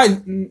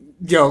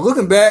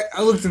 Looking back,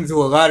 I listened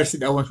to a lot of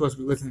shit that I wasn't supposed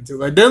to be listening to.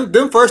 Like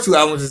them first two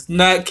albums is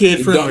not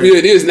kid friendly.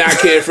 It is not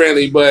kid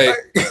friendly, but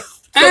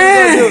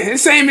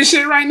it's same as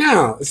shit right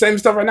now. The same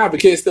stuff right now, but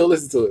kids still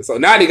listen to it. So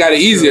now they got it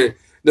easier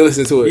to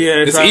listen to it. Yeah,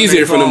 it's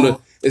easier for them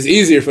to. It's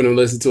easier for them to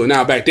listen to it.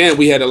 Now back then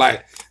we had to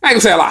like, I ain't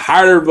gonna say a lot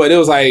harder, but it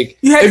was like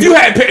if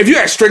you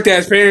had strict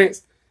ass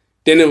parents,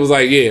 then it was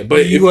like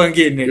but you wasn't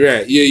getting it.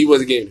 Right? Yeah, you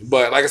wasn't getting it.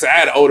 But like I said, I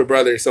had an older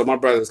brother, so my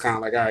brother was kind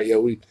of like, all right,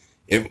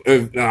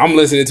 if I'm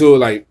listening to it,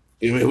 like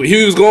if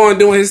he was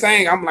doing his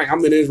thing, I'm like,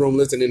 I'm in his room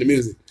listening to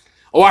music.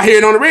 Or I hear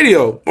it on the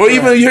radio, or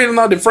even you hear it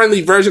on the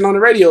friendly version on the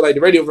radio, like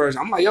the radio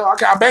version. I'm like, yo,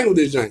 okay, I bang with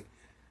this joint.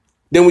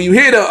 Then when you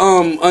hear the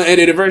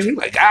unedited version,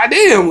 you're like, god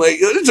damn, like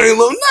yo, this joint a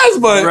little nuts,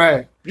 but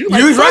right. You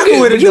was rocking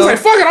with it. You was like,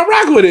 fuck it, I'm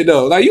rocking with it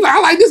though. Like you like, I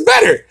like this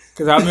better.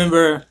 Because I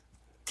remember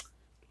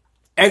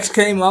X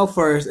came out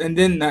first, and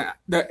then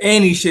the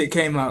Annie shit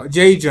came out.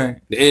 J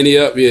joint. The Annie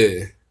Up,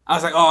 yeah. I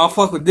was like, oh, I'll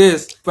fuck with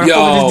this, but I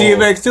fuck with this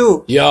DMX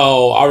too.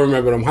 Yo, I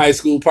remember them high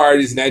school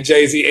parties and that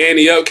Jay-Z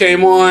Annie Up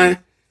came on.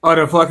 Oh,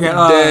 the fucking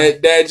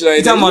that joint.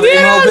 You talking about the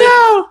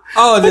MLB?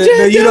 Oh,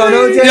 the you don't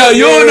know Jay? Yo,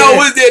 you don't know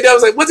what's that? That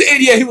was like, what's the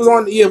Annie Up? He was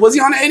on. Yeah, was he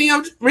on the Annie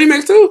Up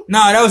remix too? No,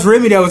 that was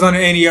Remy that was on the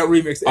Annie Up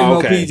remix.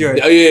 MLB joint.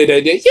 Oh yeah,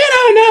 that you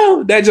don't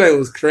know. That joint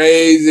was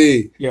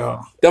crazy.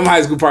 Yo, them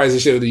high school parties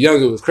and shit with the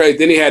younger was crazy.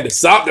 Then he had the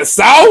South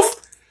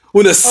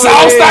when the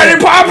South started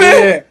popping.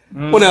 Yeah.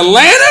 When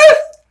Atlanta,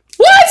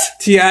 what?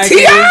 T.I.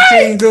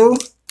 King too.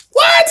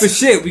 What? But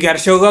shit, we got to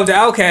show love to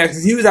Outkast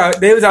because he was out.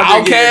 They was out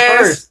there getting it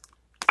first.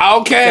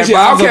 Outkast, yeah,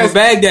 Bombs over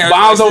Baghdad.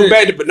 Bombs over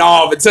Baghdad, but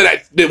no, until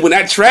when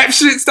that trap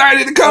shit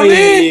started to come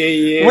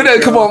in, when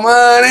that come on,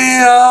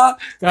 money,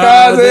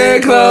 cars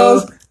and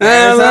clothes,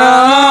 and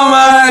all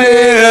money,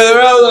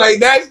 bro, like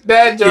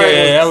that joint.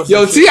 Yeah, was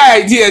yo,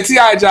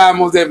 T.I. John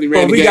most definitely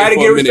ran the game. We got to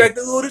give respect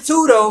to Luda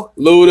too, though.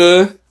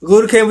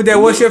 Luda came with that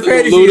What's Your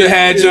Fantasy? Luda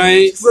had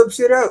joints. Flip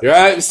shit up.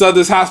 Right,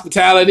 Southern's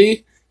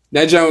Hospitality.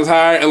 That joint was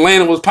hard.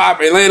 Atlanta was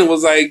popping. Atlanta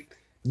was like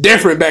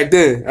different back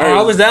then.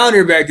 I was down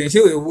there back then.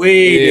 She was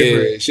way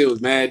different. Yeah, she was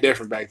mad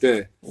different back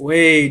then.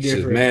 Way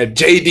different. She was mad.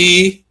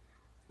 JD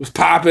was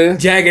popping.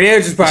 Jagged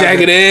Edge was popping.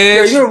 Jagged Edge.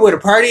 Yo, you remember where the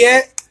party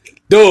at?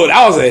 Dude,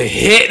 that was a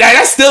hit.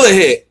 That's still a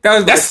hit.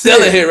 That's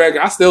still a hit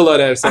record. I still love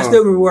that song. I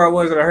still remember where I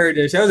was when I heard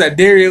that shit. I was at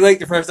Darien Lake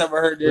the first time I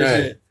heard that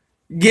shit.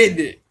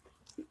 Getting it.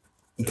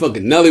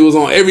 Fucking Nelly was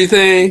on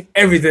everything.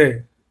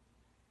 Everything.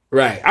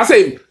 Right. I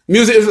say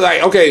music is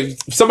like, okay,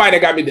 somebody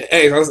that got me the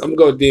X, I'm going to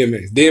go with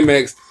DMX.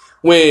 DMX,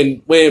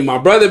 when my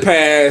brother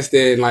passed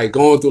and like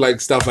going through like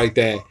stuff like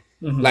that,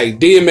 like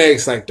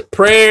DMX, like the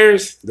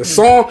prayers, the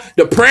song,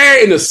 the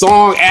prayer and the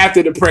song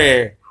after the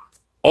prayer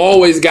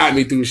always got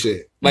me through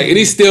shit. Like, and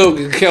he still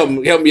help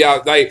me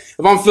out. Like,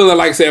 if I'm feeling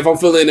like, say, if I'm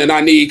feeling and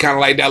I need kind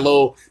of like that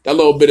little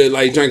bit of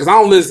like drink, because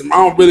I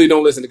really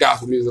don't listen to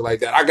gospel music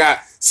like that. I got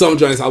some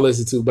joints I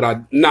listen to, but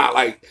I'm not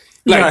like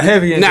not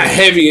heavy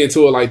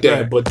into it like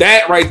that. Right. But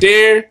that right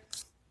there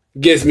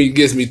gets me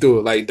through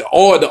it. Like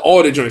all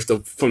the joints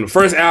from the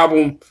first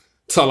album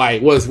to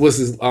like what's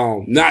his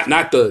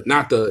not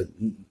the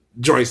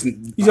joints.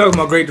 You talking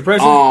about Great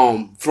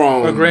Depression?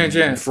 From Grand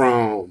Jam.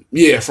 From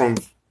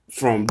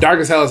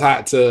Dark as Hell is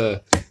Hot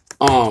to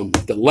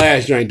the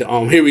last joint,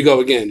 Here We Go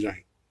Again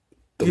joint.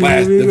 The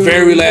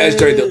very last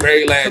joint. It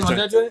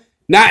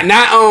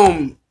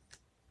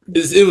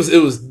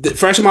was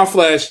Fresh in My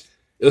Flesh.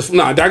 It was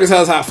Dark as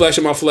Hell is Hot, Flesh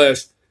in My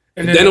Flesh.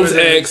 And then it was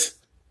X,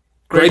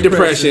 Great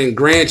Depression,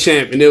 Grand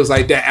Champ, and it was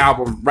like that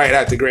album right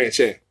after Grand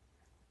Champ.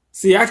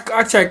 See,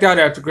 I checked out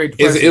after Great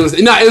Depression.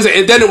 And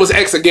then it was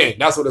X again.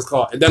 That's what it's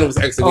called. And then it was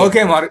X again. Oh, it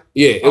came out.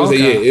 Yeah,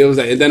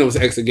 and then it was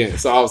X again.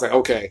 So I was like,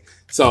 okay.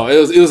 So it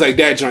was like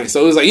that joint.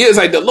 So it was like, it's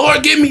like the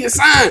Lord give me a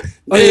sign.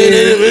 Like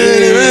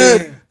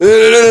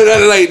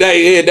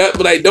that,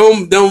 but like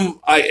them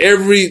like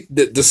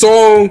the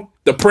song,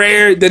 the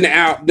prayer, then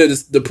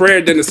the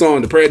prayer, then the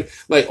song, the prayer,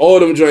 like all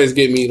them joints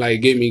get me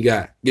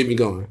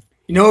going.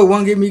 You know what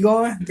won't get me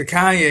going? The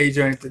Kanye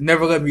joint, the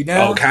Never Let Me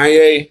Down. Oh,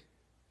 Kanye.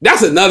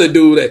 That's another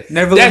dude that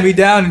Never Let Me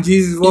Down and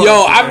Jesus Walks.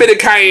 Yo, I've been a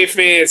Kanye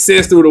fan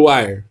since Through the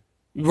Wire.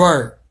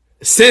 Word.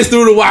 Since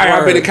Through the Wire,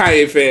 I've been a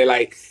Kanye fan.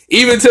 Like,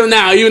 even till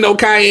now, even though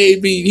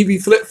Kanye be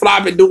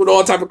flip-flopping, doing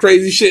all type of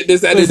crazy shit,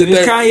 this, that, Listen,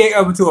 it's Kanye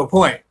up until a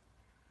point.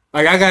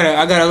 Like, I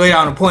gotta lay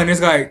down a point.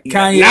 It's like,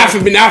 Kanye. Not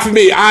for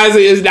me.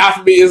 Honestly, it's not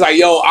for me. It's like,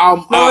 yo,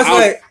 I'm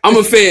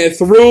a fan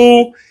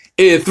through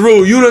and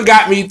through. You done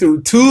got me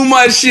through too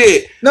much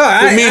shit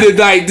for me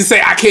to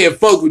say I can't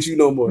fuck with you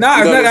no more. Nah,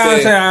 it's not that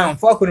I'm saying I don't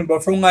fuck with him,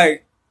 but from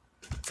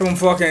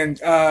fucking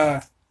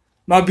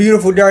My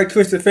Beautiful Dark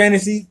Twisted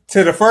Fantasy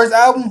to the first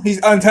album, he's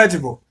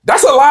untouchable.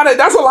 That's a lot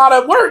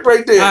of work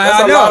right there.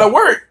 That's a lot of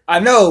work. I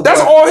know.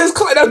 That's all his.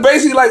 That's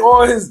basically like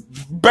all his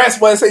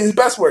best. What I say his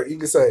best work. You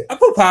can say. I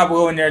put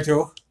Pablo in there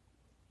too.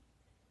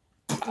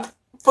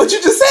 But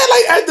you just said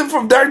like acting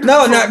from Dark.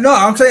 No.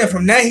 I'm saying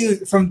from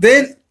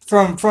that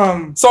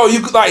from. So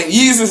you like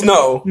Yeezus?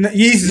 No.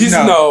 Yeezus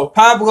no.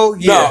 Pablo,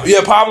 yeah. No,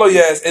 yeah, Pablo,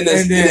 yes. And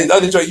then the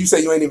other joint you say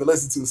you ain't even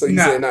listen to, so you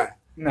said nah.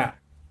 Nah.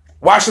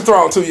 Watch the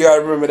Throne too. You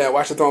gotta remember that.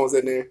 Watch the Throne was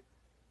in there.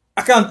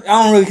 I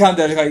don't really count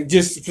that as like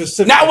just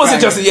specific. That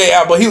wasn't just a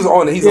album, but he was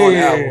on it. He's on the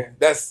album. Yeah.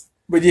 That's.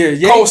 But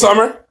yeah. Cold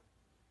Summer.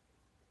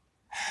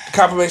 The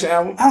compilation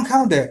album. I don't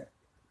count that.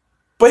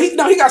 But he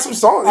got some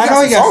songs. I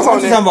know he got songs on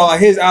there. I'm talking about like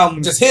his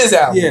album. Just his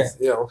album. Yeah.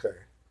 Yeah. Okay.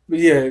 But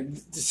yeah,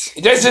 just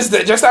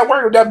that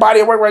work, that body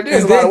of work right there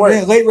is a lot of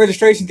work. Late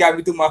Registration got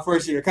me through my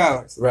first year of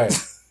college. Right.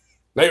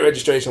 Late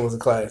Registration was a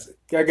classic.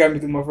 That got me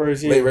through my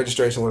first year. Late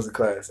Registration was a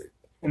classic.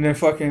 And then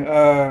fucking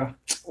my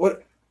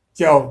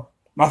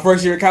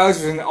first year of college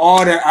was when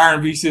all that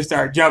R&B shit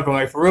started jumping.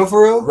 Like for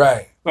real.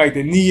 Right. Like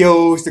the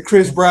Neos, the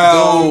Chris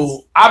Browns.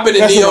 Dude, I've been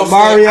a Neo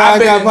fan. I've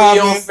been a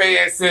Neo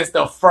fan since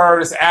the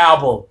first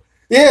album.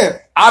 Yeah.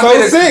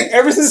 Sick.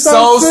 Ever since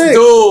So Sick.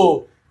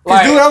 Dude.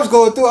 Like, dude, I was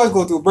going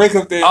through a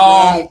breakup there.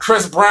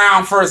 Chris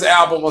Brown first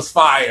album was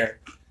fire.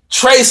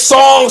 Trey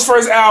Songz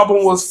first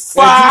album was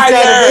fire.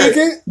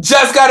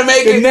 Just Gotta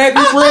Make It. The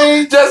Nappy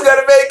Brain. Just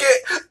Gotta Make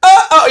It.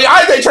 Yeah,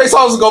 I didn't think Trey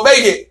Songz was gonna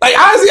make it. Like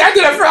honestly, I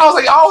did that. I was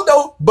like, oh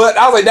no, but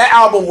I was like, that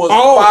album was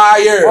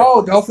fire.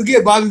 Oh, don't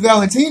forget Bobby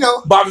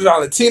Valentino. Bobby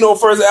Valentino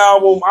first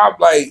album. I'm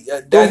like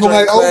that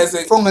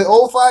classic. From like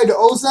 05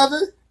 to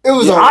 07. It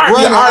was a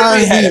run.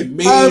 R&B had a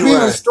mean R&B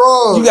was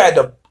strong. You got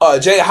the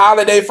Jay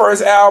Holiday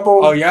first album.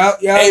 Oh yeah.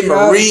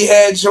 Marie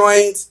had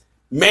joints.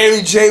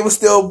 Mary J was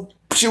still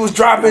She was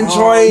dropping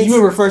joints. You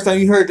remember the first time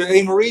you heard the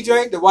A. Marie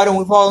joint? The Why Don't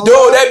We Fall in Dude,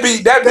 Love? that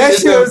beat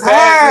shit was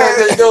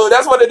hard. Dude,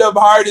 that's one of the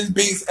hardest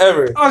beats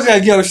ever. I was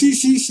like, yo, she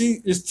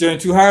it's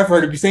too hard for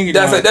her to be singing.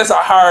 That's a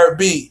hard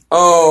beat.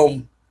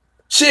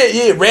 Shit,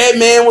 yeah.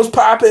 Redman was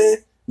popping.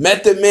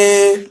 Method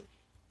Man.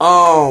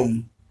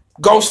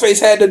 Ghostface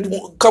had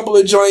a couple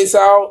of joints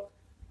out.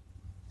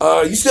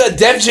 You still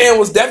Def Jam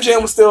was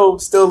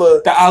still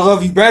a. The I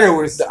Love You Better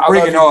was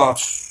breaking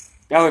off.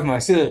 That was my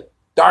shit.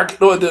 The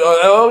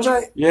LL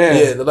joint?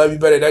 Yeah, the Love You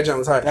Better. That joint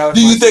was hard. Was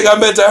do you think I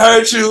meant to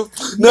hurt you?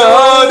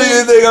 No. Do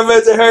you think I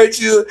meant to hurt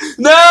you?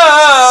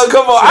 No.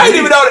 Come on. I didn't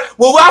even know that.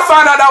 Well, when I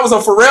found out that was a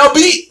Pharrell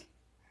beat.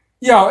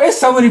 Yo, it's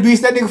so many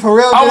beats that nigga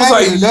Pharrell. I was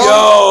like,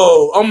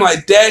 yo. I'm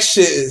like, that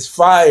shit is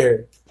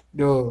fire.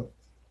 Dude.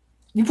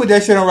 You put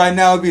that shit on right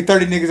now, it'd be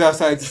 30 niggas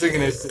outside singing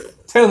that shit.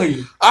 Telling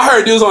you. I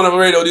heard dudes on the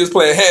radio, dudes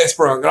playing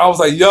Headsprung, and I was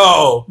like,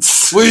 yo,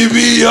 we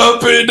be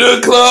up in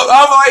the club.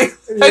 I'm like,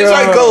 that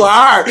joint go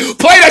hard.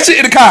 Play that shit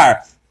in the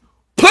car.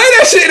 Play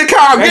that shit in the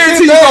car. I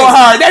guarantee you going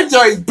hard. That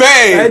joint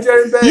bang.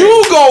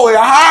 You going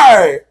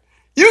hard.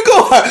 You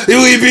go,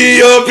 we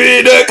be up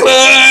in the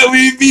club,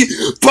 we be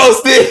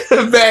posted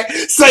back.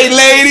 Say,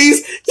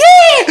 ladies,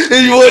 yeah,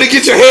 if you want to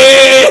get your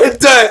hair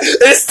done,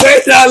 let's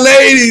say that,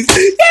 ladies,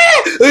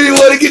 yeah, if you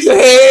want to get your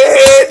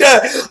hair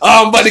done,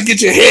 I'm about to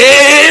get your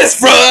hair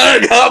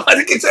sprung. I'm about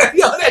to get your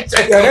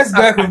that's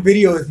back when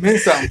videos meant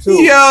something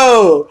too.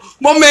 Yo,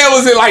 my man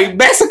was in like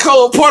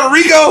Mexico or Puerto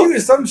Rico. He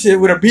was some shit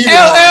with a beater.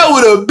 LL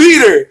with a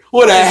beater,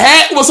 with a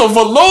hat, with some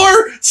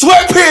velour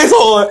sweatpants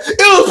on. It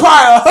was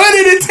probably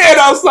 110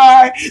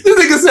 outside. This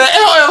nigga said,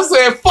 LL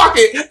said, fuck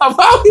it, I'm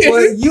out here.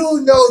 Well,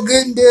 you know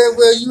good and damn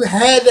well you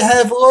had to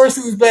have velour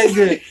suits back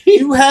then.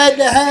 You had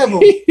to have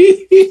them.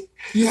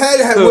 You had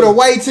to have with a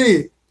white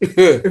tee. If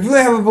you didn't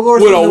have a velour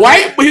suit. With a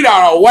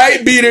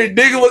white beater,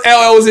 nigga was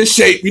LL was in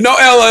shape. You know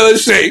LL in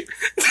shape.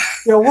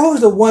 Yo, what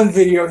was the one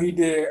video he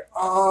did?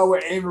 Oh,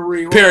 with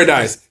Avery.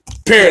 Paradise.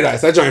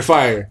 That joint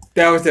fire.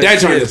 That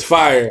joint is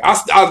fire.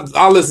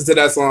 I'll listen to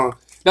that song.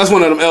 That's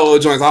one of them LL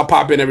joints. I'll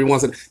pop in every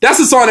once in a while. That's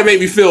the song that made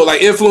me feel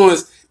like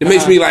influence. It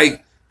makes me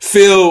like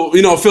feel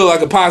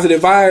like a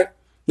positive vibe.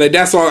 Like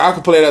that song, I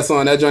could play that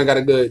song. That joint got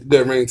a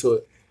good ring to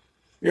it.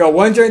 Yo,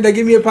 one joint that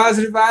give me a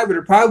positive vibe, but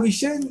it probably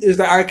shouldn't, is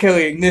the R.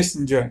 Kelly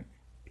Ignition joint.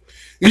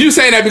 You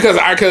saying that because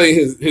of R. Kelly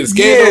his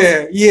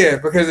scandals? Yeah,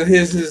 because of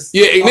his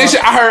Ignition.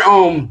 I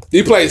heard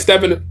he played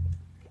Step in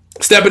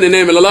the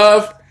Name of the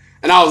Love,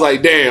 and I was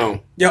like, damn.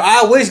 Yo,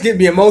 I wish get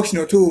me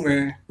emotional too,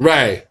 man.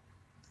 Right.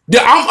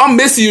 Yeah, I'm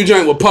missing you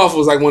joint with Puff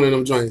was like one of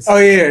them joints. Oh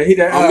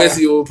yeah, I'm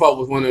missing you with Puff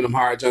was one of them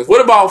hard joints.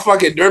 What about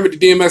fucking Dermot the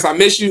DMX? I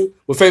Miss You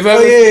with Faith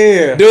Evans? Oh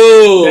yeah.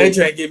 Dude, that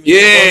joint get me.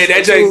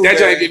 That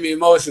joint get me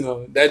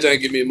emotional. That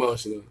joint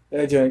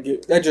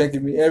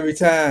get me every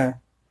time.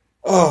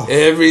 Oh,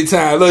 every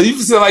time. Look, you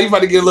feel like you about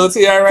to get a little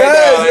tear right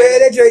now. Man,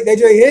 that joint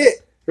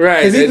hit.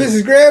 Right. Because he missed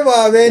his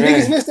grandma, man. Right.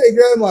 Niggas missed their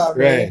grandma, man.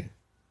 Right.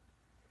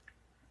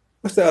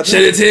 What's the other?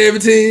 Should have 10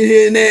 between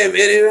hitting that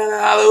minute around the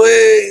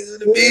hallways with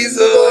the beats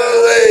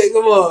away.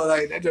 Come on,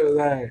 like that joke was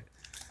alright.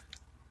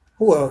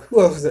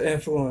 Who else was an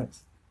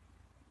influence?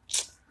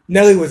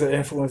 Nelly was an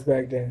influence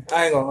back then.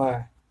 I ain't gonna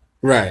lie.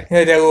 Right. He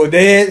had that little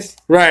dance.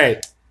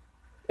 Right.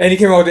 And he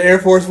came out with the Air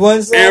Force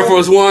One song. Air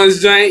Force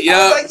One's joint, yeah.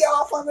 I was like,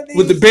 y'all fucking these.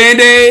 With the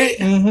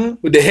Band-Aid,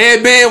 with the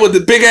headband, with the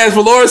big ass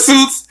velour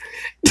suits.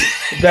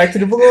 Back to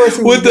the velour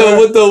suits. with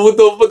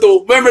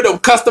the remember the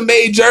custom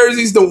made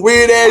jerseys, the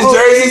weird ass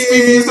jerseys we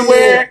used to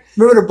wear.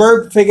 Remember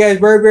the fake ass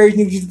Burberry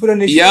niggas used to put on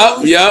their shoes? Yep.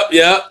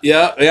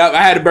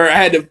 I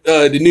had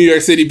the New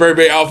York City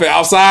Burberry outfit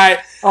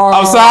outside. Oh,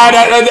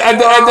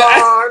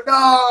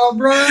 no,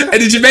 bro. And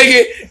did you make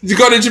it? Did you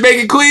go to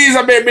Jamaican Queens?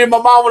 I met me and my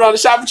mom went on a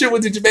shopping trip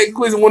with the Jamaican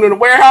Queens in one of the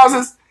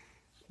warehouses.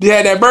 They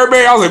had that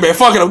Burberry. I was like, man,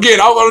 fuck it, I'm getting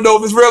it. I don't want to know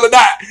if it's real or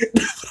not.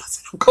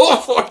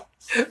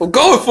 I'm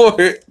going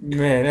for it.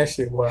 Man, that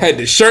shit was. Had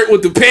the shirt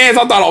with the pants.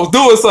 I thought I was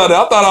doing something.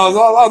 I thought I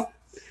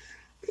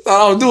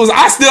was doing.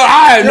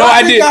 I had no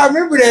idea. I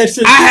remember that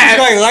shit. I had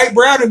like light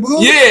brown and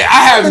blue. Yeah,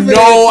 I have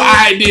no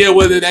idea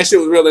whether that shit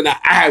was real or not.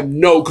 I have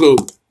no clue.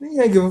 You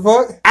ain't give a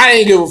fuck. I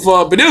ain't give a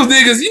fuck. But those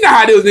niggas, you know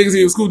how those niggas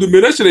in school do me.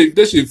 That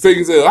shit fake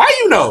as hell. How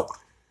you know?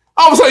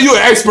 All of a sudden you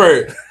an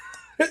expert.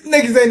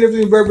 Niggas ain't never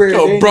seen Burberry.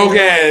 Yo, broke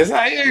ass.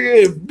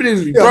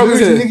 Niggas be broke as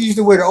hell. Niggas used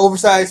to wear the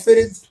oversized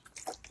fitteds.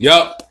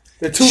 Yup.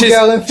 The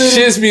 2-gallon fitteds.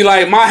 Shits be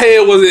like, my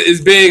head wasn't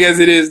as big as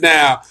it is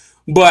now.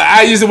 But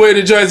I used to wear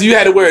the joints. You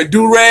had to wear a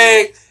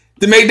do-rag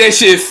to make that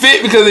shit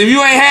fit. Because if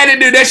you ain't had it,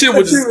 dude, that shit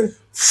was just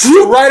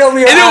right over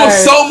your eyes. And it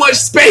was so much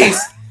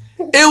space.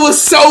 It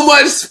was so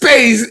much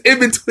space in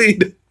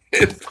between.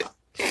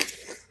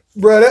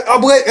 Bro, that's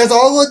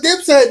all what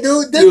Dipset,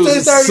 dude.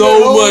 Dipset started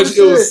so much.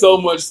 It was so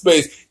much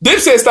space.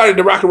 Dipset started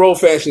the rock and roll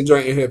fashion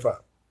joint in hip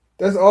hop.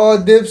 That's all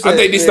Dipset. I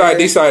think they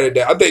started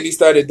that. I think they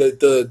started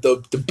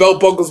the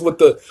belt buckles with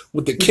the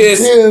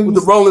Kiss, with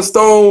the Rolling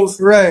Stones,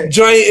 right?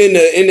 Joint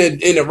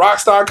in the rock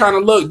star kind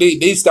of look.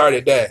 They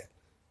started that.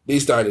 They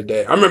started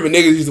that. I remember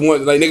niggas used to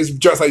want niggas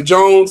dressed like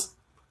Jones.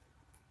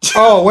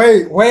 Oh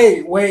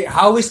wait!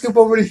 How we skip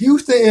over the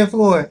Houston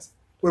influence?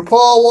 with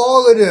Paul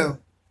Wall of them.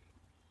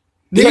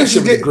 Niggas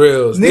should get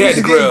grills. They had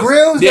the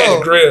grills. They had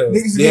the grills.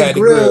 Niggas get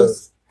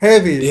grills.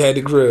 Heavy. They had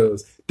the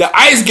grills. The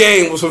ice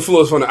game was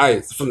influenced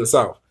from the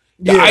South.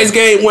 The ice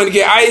game wanted to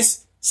get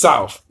ice.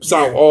 South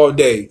all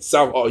day.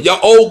 South all. Your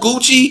old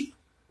Gucci.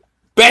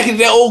 Back in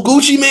that old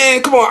Gucci,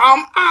 man. Come on,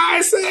 I'm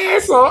ice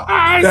ass on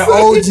ice. That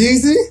old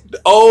Jeezy.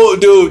 The old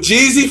dude,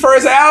 Jeezy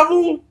first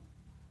album.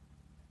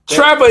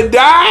 Trap or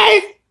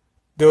Die.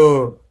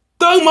 Dude.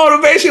 Thug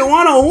Motivation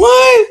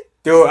 101.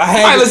 Dude,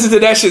 I listen to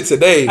that shit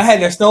today. I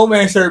had that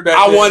Snowman shirt back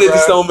then. I wanted the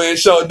Snowman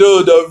shirt,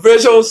 dude. The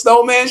original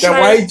Snowman shirt.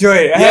 The white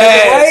joint. I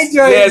had the white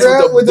joint, yes,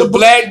 with the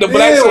black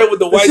shirt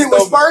with the white Snowman. It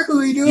was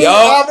sparkly, dude.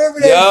 I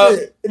remember that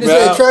shit. It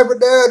said Trapper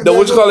Dad.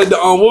 What you call it?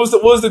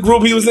 What was the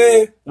group he was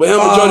in? With him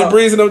and Jordan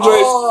Breeze and them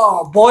joints?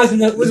 Oh, Boys in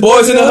the Hood.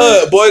 Boys in the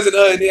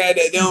Hood. And they had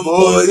that them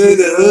Boys in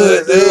the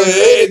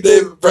Hood. They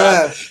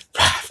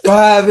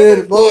drive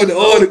in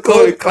the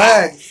corner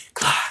clock.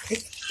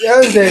 That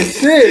was that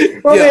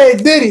shit. My man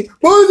Diddy.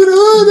 Boys in the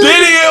Hood.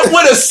 Diddy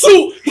with a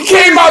suit. He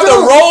came out the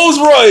Rolls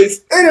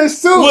Royce. In a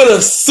suit. With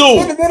a suit.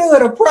 In the middle of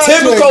the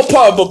project. Typical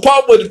Puff. But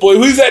Puff was the boy.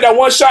 He was at that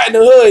one shot in the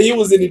hood. He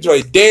was in the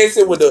joint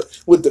dancing with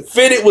the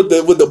fitted, with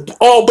the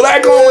all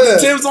black on, with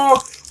the Timbs on.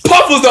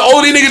 Puff was the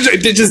only nigga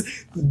that just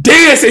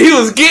dancing. He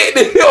was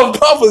getting it.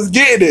 Puff was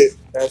getting it.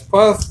 That's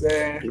Puff,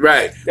 man.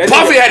 Right.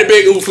 Puffy had a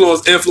big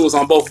influence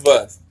on both of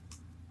us.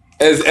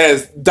 As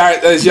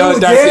young,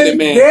 dark-skinned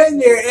man. Damn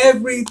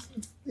near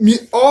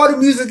all the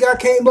music I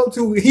came up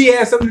to, he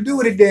had something to do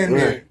with it damn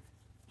near. Right.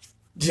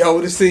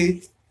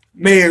 Jodeci,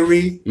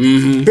 Mary,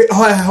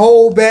 her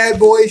whole Bad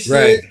Boy shit.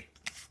 Right.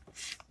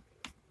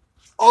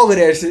 All of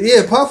that shit.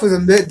 Yeah, Puff was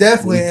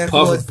definitely an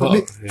influence for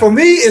me. Yeah. For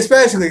me,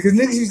 especially, because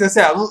niggas used to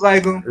say I look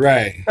like him.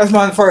 Right. That's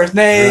my first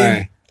name.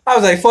 Right. I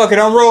was like, fuck it,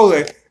 I'm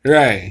rolling.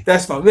 Right.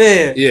 That's my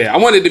man. Yeah, I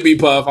wanted to be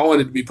Puff. Puff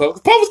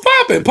was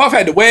popping. Puff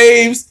had the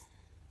waves.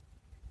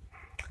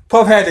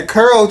 Puff had the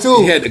curl,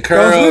 too. He had the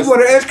curl. Don't sleep on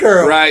the edge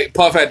curl. Right.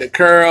 Puff had the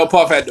curl.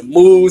 Puff had the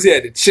moves. He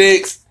had the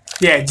chicks.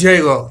 Yeah,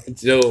 J-Lo.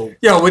 Yo,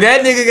 when that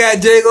nigga got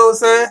J-Lo,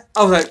 son,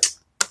 I was like,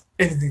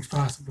 anything's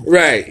possible.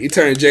 Right. He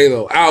turned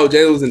J-Lo out.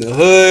 J-Lo's in the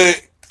hood.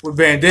 With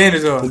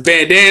bandanas on.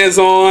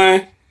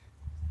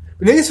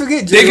 Niggas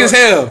forget J-Lo. Thick as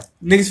hell.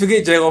 Niggas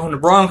forget J-Lo from the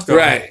Bronx, though.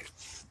 Right.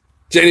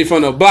 Jenny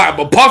from the block.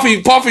 But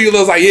Puffy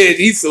looks like, yeah,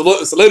 he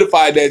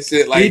solidified that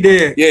shit. Like, he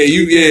did. Yeah,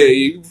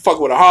 you fuck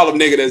with a Harlem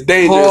nigga that's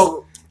dangerous.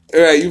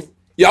 Right,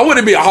 I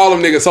wanted to be a Harlem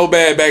nigga so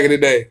bad back in the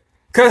day.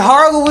 Cause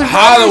Harlem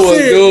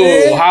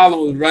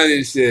was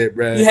running shit,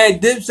 bro. You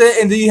had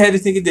Dipset and then you had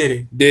this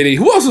nigga Diddy.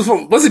 Who else was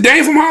from? Was it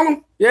Dame from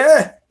Harlem?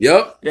 Yeah.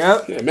 Yep.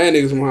 Yeah, man,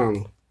 niggas from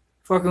Harlem.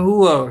 Fucking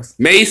who else?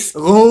 Mace.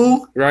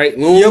 Loon. Right,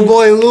 Loon. Your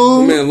boy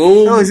Loon. Man,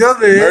 Loon. That was your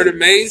man.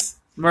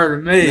 Murder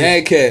Mace.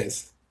 Mad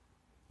Cats.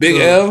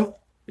 Big L.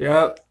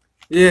 Yep.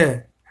 Yeah.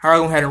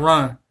 Harlem had to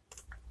run.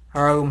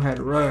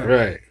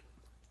 Right.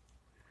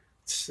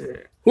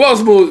 Shit. Who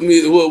else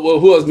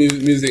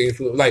music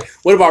influence? Like,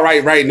 what about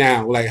right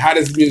now? Like, how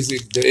does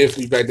music, the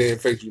influence back then,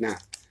 affect you now?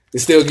 It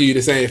still give you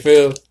the same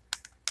feel?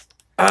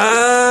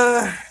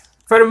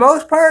 For the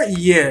most part,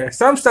 yeah.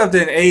 Some stuff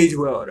didn't age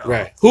well, though.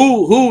 Right.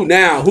 Who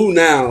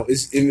now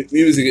is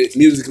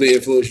musically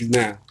influence you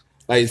now?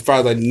 Like, as far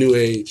as like the new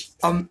age?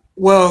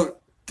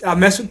 Well, I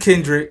mess with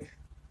Kendrick.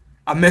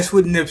 I mess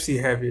with Nipsey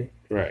heavy.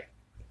 Right.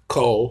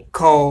 Cole,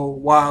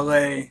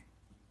 Wale,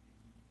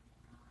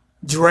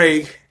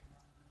 Drake.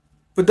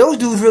 But those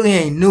dudes really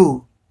ain't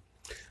new.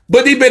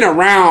 But they've been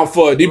around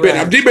for they've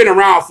been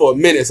around for a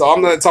minute. So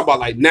I'm not talking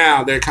about like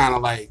now. They're kind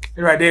of like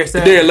right there.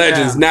 They're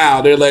legends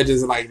now. They're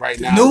legends like right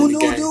now. New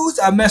dudes.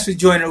 I mess with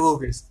Joyner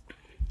Lucas.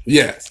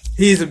 Yes,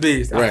 he's a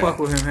beast. I fuck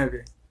with him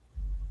heavy.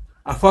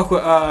 I fuck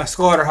with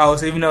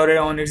Slaughterhouse, even though they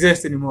don't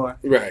exist anymore.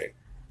 Right.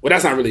 Well,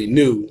 that's not really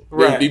new.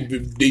 Right.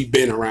 They've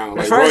been around.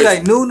 As far as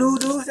like new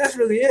dudes, that's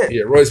really it.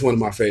 Yeah, Royce one of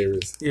my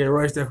favorites. Yeah,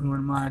 Royce definitely one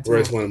of mine too.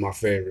 Royce one of my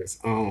favorites.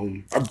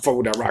 I fuck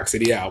with that Rock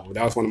City album.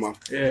 That was one of my.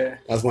 Yeah.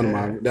 That was one of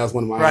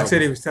my. Rock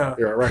City was tough.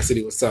 Yeah, Rock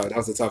City was tough. That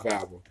was a tough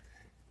album.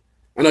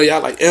 I know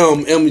y'all like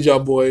M. M is your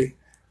boy.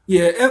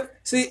 Yeah,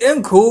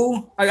 M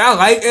cool. Like I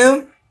like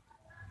M,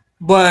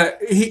 but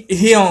he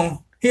don't.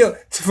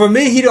 For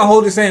me, he don't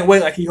hold the same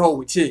weight like he hold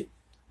with Chick.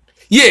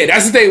 Yeah,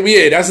 that's the thing.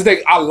 Yeah, that's the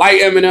thing. I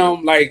like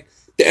Eminem. Like.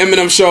 The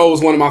Eminem Show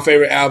was one of my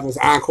favorite albums.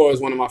 Encore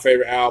is one of my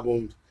favorite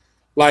albums.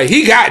 Like,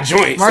 he got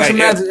joints. Marshall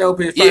Mathers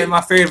LP is probably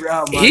my favorite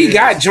album. He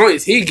got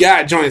joints.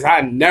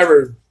 I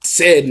never would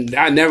say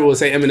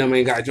Eminem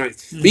ain't got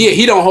joints. Mm-hmm. But yeah,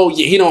 he don't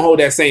hold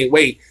that same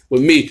weight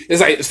with me.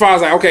 It's like, as far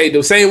as like, okay,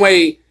 the same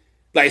way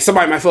like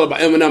somebody might feel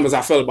about Eminem as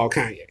I feel about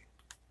Kanye.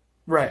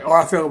 Right. Or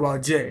I feel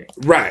about Jay.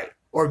 Right.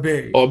 Or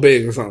Big.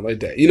 Or something like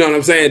that. You know what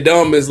I'm saying?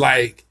 Dumb is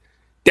like,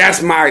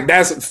 that's rap,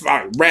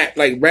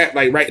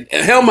 right.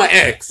 Helma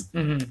X.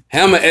 Mm-hmm.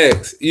 Helma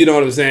X. You know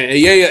what I'm saying? And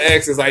Yeah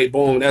X is like,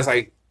 boom, that's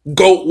like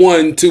GOAT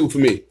 1, 2 for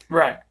me.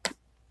 Right.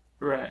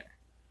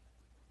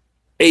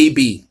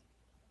 AB.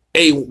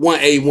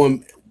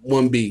 A1,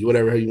 1B,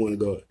 whatever you want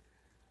to go.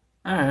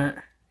 Alright.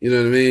 You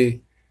know what I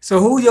mean? So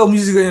who your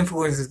musical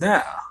influences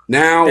now?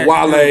 Now,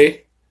 Wale.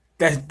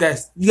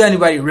 That's you got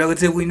anybody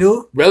relatively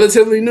new?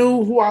 Relatively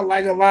new, who I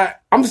like a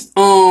lot. Or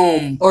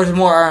is it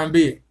more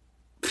R&B?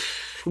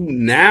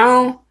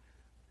 Now,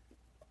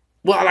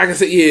 well, like I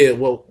said, yeah.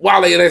 Well,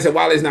 Wale, like I said,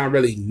 Wale's not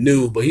really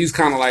new, but he's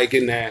kind of like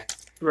in that.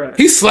 Right.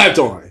 He slept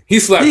on. He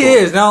slept. He on.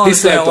 is. Now I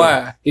understand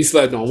why. He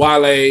slept on.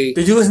 Wale.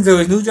 Did you listen to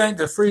his new joint?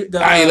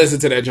 I ain't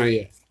listened to that joint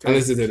yet. I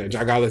listened to that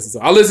joint. I gotta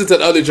listen to. I listened to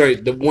the other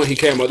joint, the one he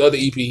came out, the other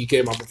EP he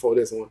came out before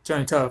this one.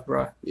 Joint tough,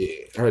 bro. Yeah,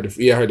 I heard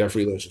that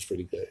Free Lunch was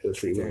pretty good. It was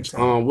Free Lunch.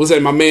 What's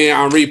that? My man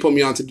Henri put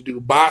me on to do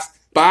Boss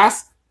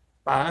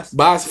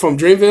from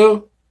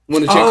Dreamville.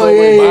 When the chick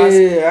Boss.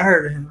 Yeah, I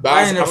heard of him.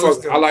 Boss, I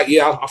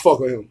fuck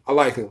with him. I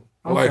like him.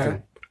 I like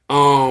him.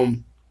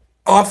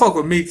 I fuck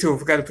with Meek too.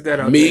 Forgot to put that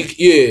out. Meek,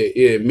 there.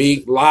 yeah.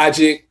 Meek,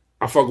 Logic.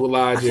 I fuck with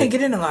Logic. I can't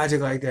get into Logic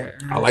like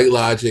that. I like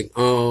Logic.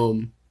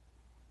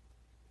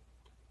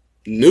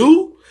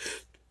 New?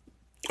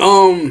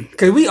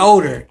 Cause we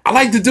older. I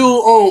like to do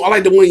I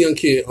like the one young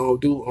kid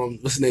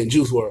what's his name?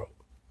 Juice WRLD.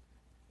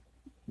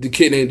 This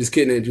kid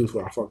named Juice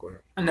WRLD. I fuck with him.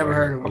 I never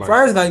heard of him.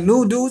 First, like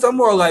new dudes, I'm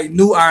more like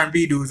new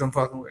R&B dudes I'm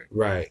fucking with.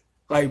 Right.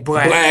 Like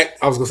Black.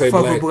 I was gonna say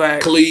fuck Black. With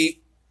Black. Khalid.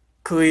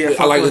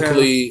 I like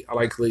Khalid.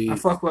 I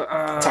fuck with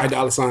Ty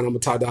Dolla $ign. I'm a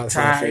Ty Dolla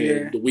 $ign fan.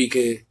 Yeah. The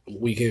Weeknd. I'm a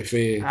Weeknd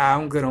fan.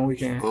 I'm good on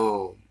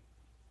Weeknd.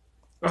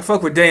 I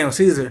fuck with Daniel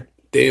Caesar.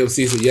 Daniel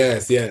Caesar,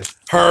 yes.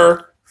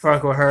 Her.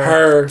 Fuck with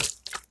her.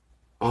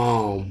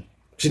 Janae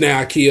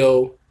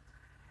Akio.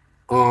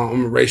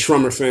 I'm a Ray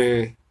Shrummer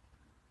fan.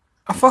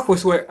 I fuck with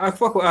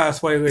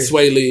Sway Lee.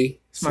 Sway Lee.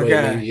 My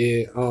guy.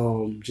 Yeah.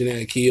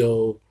 Janae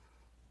Akio.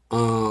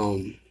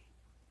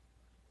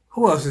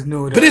 Who else is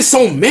new? But it's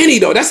so many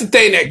though. That's the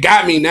thing that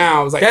got me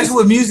now. It's like that's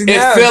what music.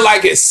 It feel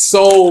like it's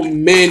so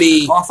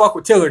many. I fuck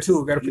with Tiller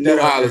too. Gotta put that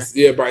out there.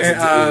 Yeah, Bryson.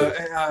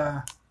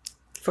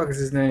 Fuck is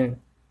his name?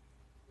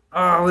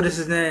 Oh, what is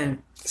his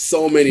name?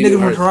 So many. Nigga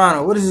from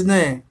Toronto. What is his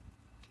name?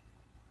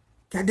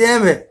 God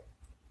damn it.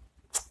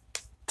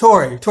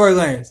 Tory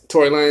Lanez.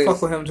 Tory Lanez.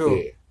 Fuck with him too.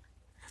 Yeah.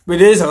 But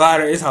there's a lot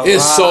of It's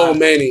so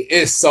many.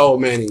 It's so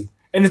many.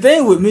 And the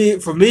thing with me,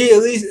 for me at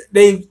least,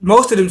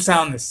 most of them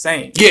sound the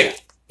same. Yeah.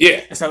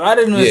 It's a lot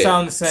of them that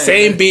sound the same.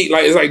 Same beat,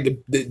 like it's like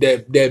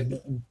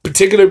that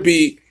particular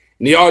beat.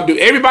 And they all do.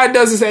 Everybody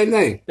does the same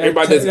thing.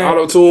 Everybody does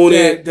auto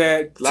tuning.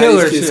 That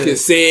Tiller kids shit. Can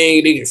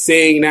sing. They can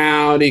sing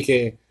now. They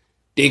can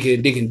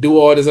do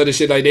all this other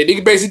shit like that. They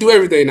can basically do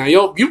everything now.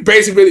 You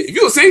basically, if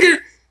you a singer,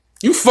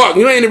 you fuck.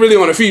 You ain't really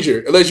on a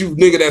feature unless you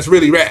nigga that's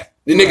really rap.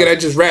 The nigga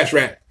that just rap.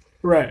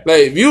 Right.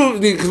 Like if you,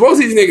 because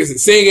most of these niggas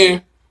is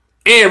singing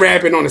and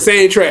rapping on the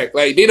same track.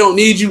 Like they don't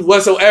need you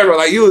whatsoever.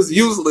 Like you was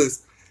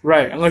useless.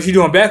 Right, unless you're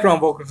doing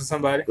background vocals for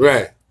somebody.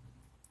 Right.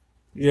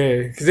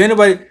 Yeah, because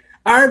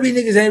R&B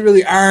niggas ain't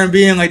really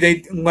R&Bing like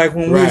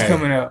when we was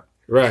coming up.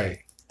 Right.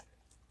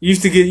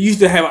 Used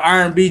to have an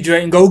R&B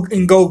joint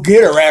and go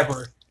get a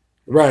rapper.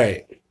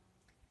 Right.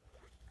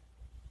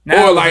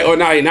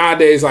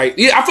 Nowadays, like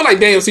I feel like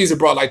Daniel Caesar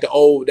brought like the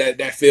old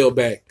that feel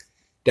back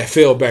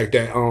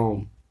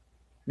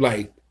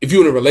like if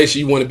you're in a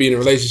relationship, you want to be in a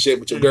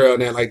relationship with your girl,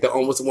 and then like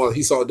what's the one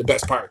he saw the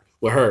best part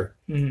with her.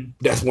 Mm-hmm.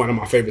 That's one of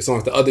my favorite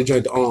songs. The other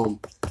joint, Who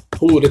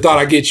Would Have Thought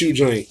I'd Get You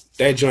joint.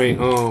 That joint,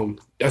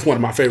 that's one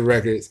of my favorite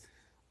records.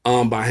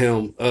 By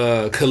him.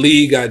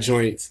 Khalid got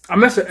joints. I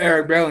mess with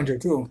Eric Bellinger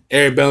too.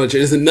 Eric Bellinger.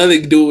 There's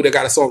another dude that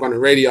got a song on the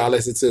radio I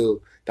listen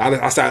to.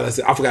 I started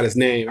listening. I forgot his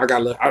name. I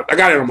got it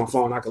on my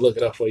phone. I can look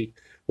it up for you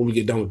when we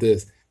get done with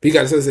this. But he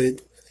got to say,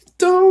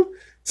 don't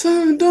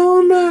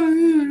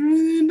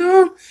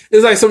matter.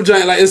 It's like some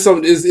giant, like it's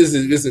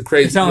a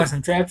crazy. It sounds like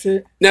some trap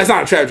shit. No, it's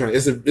not a trap joint.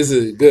 It's a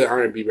good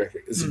R&B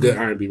record. It's a good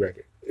R&B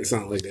record. It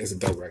sounds like that. It's a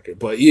dope record.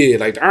 But yeah,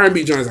 like the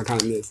R&B joints I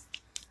kind of miss.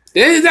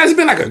 That's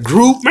been like a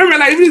group. Remember,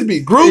 like it used to be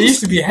groups. It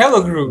used to be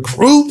hella groups.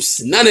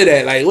 Groups, none of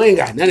that. Like we ain't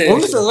got none of that.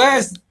 What was the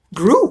last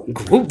group?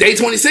 Group Day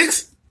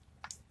 26.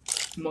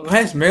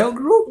 Last male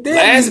group? Damn.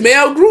 Last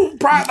male group?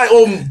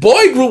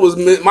 Boy group was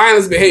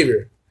Mindless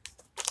Behavior.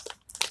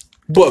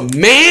 But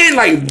man,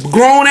 like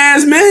grown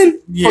ass men?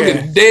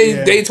 Fucking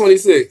Day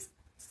 26.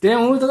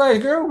 Damn, when was the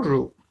last girl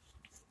group?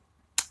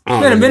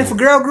 It's been a minute for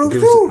girl groups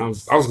too.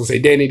 I was gonna say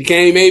Danny the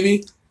Kane,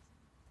 maybe.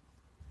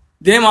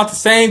 Them off the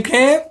same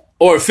camp?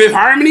 Or Fifth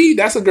Harmony?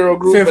 That's a girl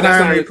group. Fifth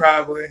Harmony,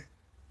 probably.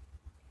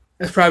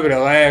 That's probably the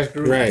last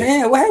group. Right.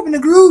 Man, what happened to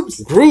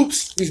groups?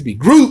 Groups? Used to be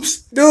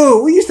groups.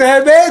 Dude, we used to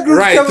have bad groups.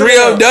 Right.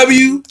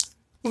 3LW.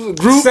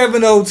 Group.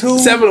 702.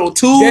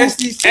 702.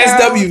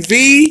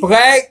 SWV.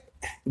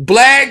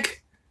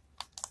 Black.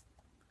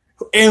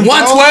 And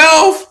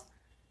 112.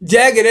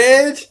 Jagged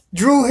Edge.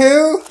 Drew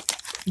Hill.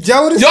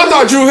 Jodeci. Y'all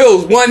thought Drew Hill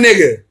was one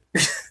nigga.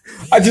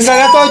 I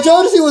thought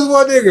Jodeci was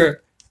one nigga.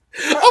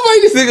 I'm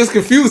like, this nigga's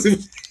confusing.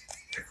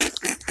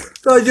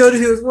 Thought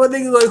Jodeci was one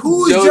nigga. Like,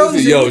 who is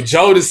Jodeci? Yo,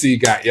 Jodeci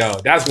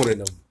that's one of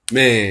them,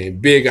 man,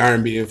 big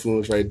R&B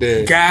influence right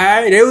there.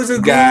 There was a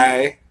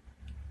guy.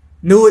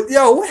 Knew it.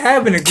 Yo, what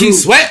happened to Keith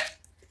Sweat?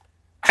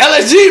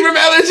 LSG, remember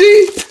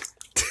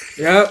LSG?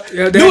 Yep.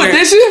 New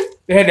Edition?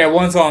 They had that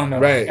one song though.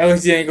 Right.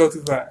 LSG ain't go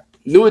too far.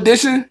 New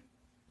Edition,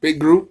 big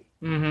group.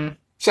 Mm-hmm.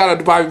 Shout out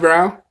to Bobby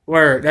Brown.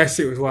 Word, that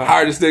shit was wild.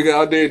 Hardest nigga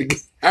out there.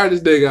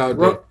 Hardest nigga out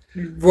there.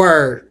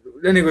 Word,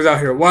 that nigga was out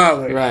here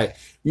wild. Right.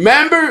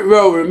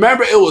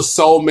 Remember it was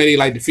so many,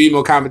 like the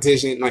female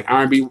competition, like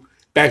R&B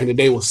back in the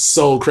day was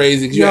so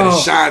crazy. You had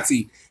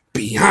Ashanti,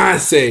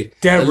 Beyonce,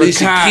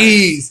 Alicia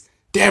Keys,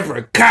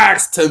 Deborah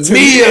Cox,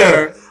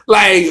 Tamia,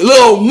 like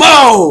Lil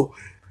Mo,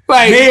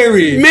 like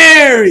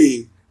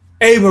Mary,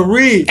 A.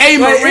 Marie,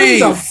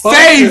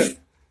 Faith.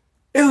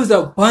 It was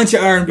a bunch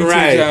of R&B chicks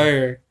out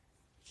here.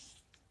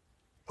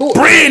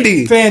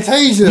 Brandy,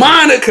 Fantasia,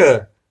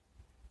 Monica.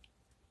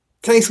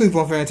 Can't sleep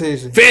on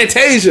Fantasia.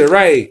 Fantasia,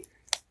 right?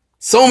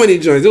 So many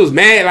joints. It was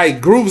mad,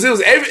 like groups. It was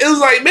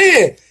like,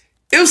 man,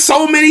 it was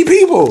so many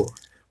people.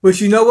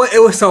 But you know what? It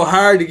was so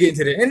hard to get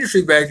into the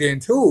industry back then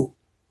too.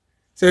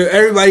 So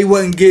everybody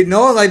wasn't getting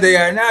on like they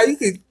are now. You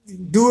could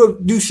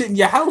do shit in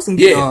your house and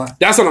get on.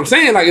 That's what I'm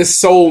saying. Like it's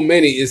so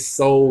many. It's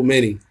so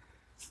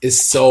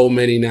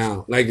many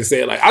now. Like I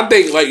said, like I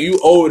think like you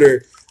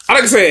older.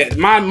 Like I said,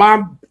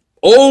 my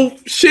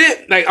old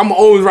shit. Like I'm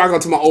always rock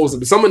onto my old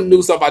stuff. But some of the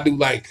new stuff I do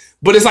like.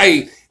 But it's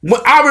like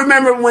I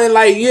remember when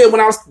like when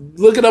I was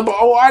looking up an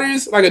old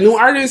artist, like a new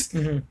artist,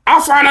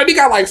 I find out they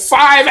got like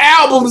 5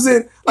 albums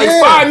and like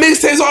 5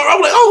 mixtapes.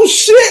 I'm like, oh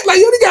shit! Like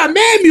they got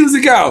mad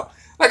music out.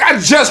 Like I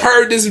just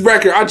heard this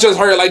record. I just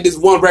heard like this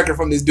one record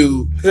from this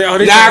dude.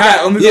 Let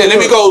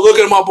me go look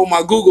him up on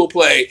my Google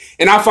Play,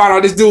 and I found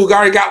out this dude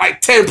already got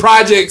like 10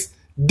 projects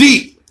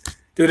deep.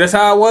 Dude, that's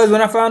how it was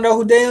when I found out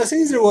who Daniel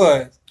Caesar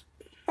was.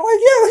 I'm like,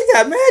 yo, he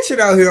got mad shit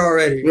out here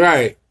already.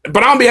 Right.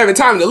 But I don't be having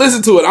time to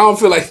listen to it. I don't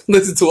feel like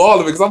listening to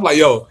all of it because I'm like,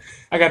 yo,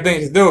 I got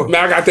things to do.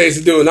 Man, I got things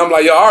to do. And I'm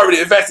like, yo, I already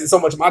invested so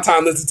much of my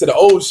time listening to the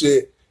old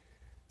shit.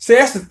 See,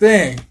 that's the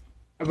thing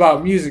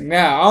about music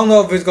now. I don't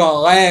know if it's going to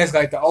last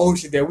like the old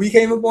shit that we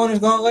came up on is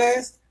going to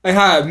last. Like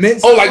how it meant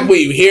something. Oh, like when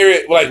you hear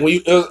it, like when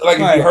you, like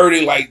if you heard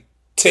it like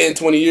 10,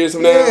 20 years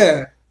from now?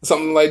 Yeah.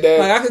 Something like that.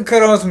 Like I could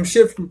cut on some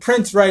shit from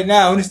Prince right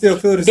now and it still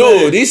feel the same.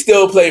 Dude, he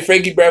still play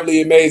Frankie Beverly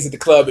and Maze at the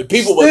club and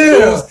people would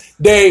lose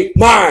their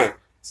mind.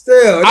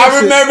 Still,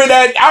 I remember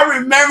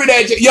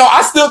that. Yo,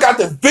 I still got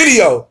the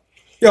video.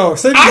 Yo, I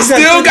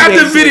still got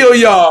the video,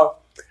 y'all.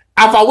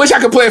 If I wish I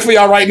could play it for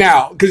y'all right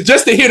now, because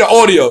just to hear the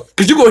audio,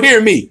 because you gonna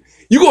hear me.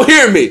 You gonna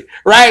hear me,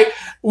 right?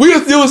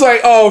 It was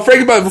like, oh,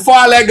 Frankie Beverly, before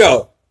I let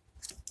go.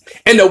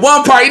 And the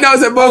one part, you know,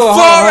 it's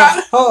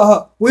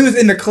before we was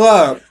in the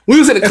club. We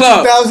was in the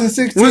club.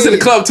 2016. We was in the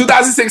club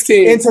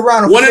 2016. In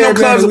Toronto. One of them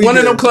clubs,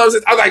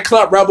 I was like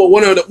Club Rebel,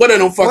 one of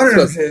them fucking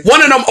clubs.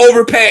 One of them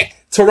overpacked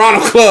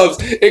Toronto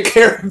clubs in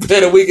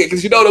Caribbean weekend,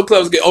 because you know them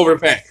clubs get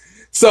overpacked.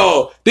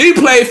 So they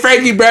played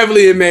Frankie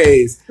Beverly and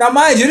Maze. Now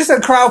mind you, this is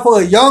a crowd full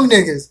of young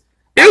niggas.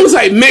 It was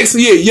like mixed,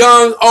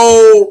 young,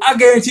 old. I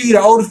guarantee you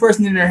the oldest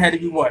person in there had to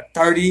be what,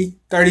 30,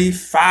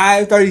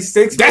 35,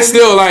 36? That's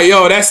still like,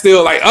 that's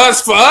still like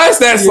us. For us,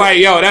 that's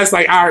like, that's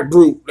like our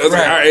group. That's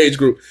like our age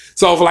group.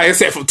 So for like I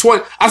said, from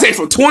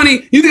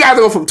 20, you think I have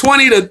to go from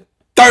 20 to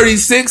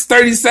 36,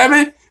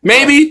 37,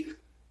 maybe?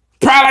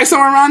 Probably like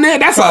somewhere around there.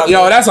 That's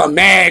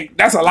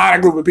that's a lot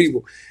of group of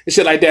people and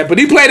shit like that. But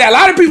he played that. A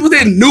lot of people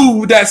didn't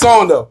know that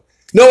song though.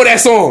 Know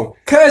that song.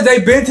 Cause they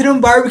been to them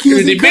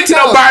barbecues. They been to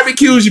them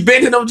barbecues. You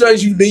been to them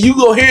joints. You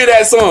gonna hear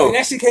that song. And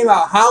that shit came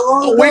out how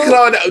long ago? A week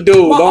ago, dude.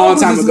 Long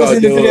time ago,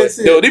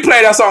 dude. They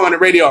play that song on the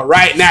radio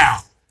right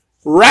now.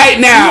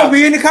 Right now. You gonna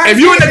be in the car. If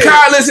you in the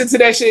car listen to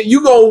that shit,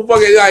 you go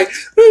fucking like,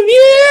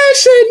 yeah,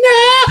 shit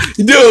now.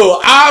 Dude,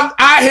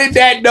 I hit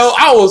that note.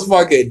 I was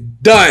fucking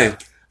done.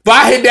 But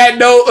I hit that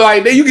note,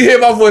 like, then you can hear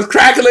my voice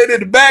crackling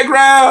in the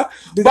background.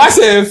 But I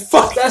said,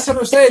 fuck. That's what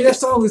I'm saying. That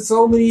song is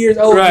so many years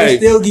old, but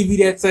still give you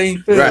that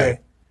same feeling. Right.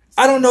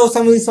 I don't know if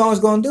some of these songs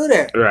gonna do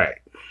that. Right.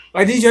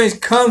 Like, these joints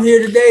come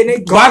here today and they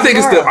go. But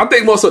I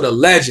think most of the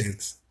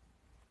legends,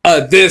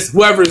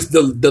 whoever's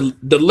the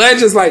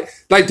legends,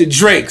 like the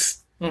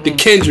Drakes, the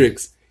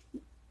Kendricks,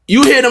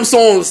 you hear them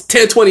songs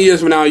 10, 20 years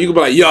from now, you can be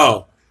like,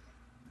 yo,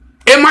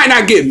 it might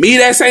not get me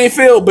that same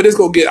feel, but it's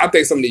gonna get, I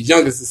think, some of the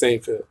youngest the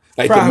same feel.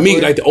 Like Probably.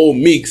 The old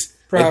Meeks.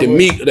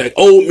 Probably. Like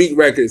old Meek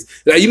records.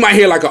 Like you might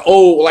hear like an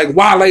old like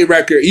Wale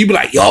record. You be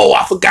like, yo,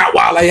 I forgot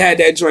Wale had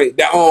that joint.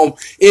 That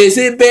is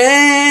it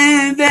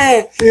bad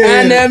that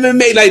I never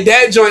made like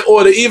that joint,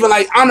 or even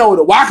like I know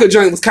the Waka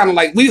joint was kind of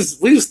like we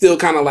was still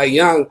kind of like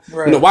young.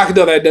 Right. You know, Waka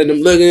did that them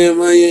looking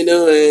what you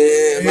doing,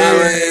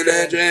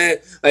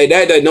 like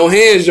that No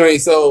Hands joint.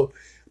 So.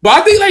 But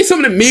I think like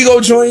some of the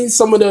Migo joints,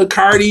 some of the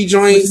Cardi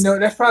joints. No,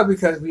 that's probably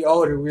because we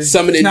older.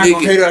 Some of the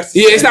niggas.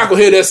 Yeah, it's not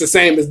gonna hit us the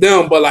same as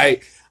them. But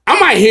like, I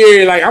might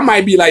hear like I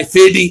might be like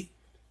 50,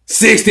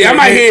 60. I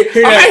might hear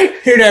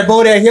that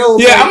Bodak Yellow.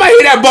 Yeah, I might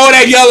hear that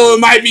Bodak Yellow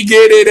and might be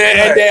getting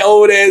at that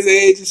old ass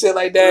age and shit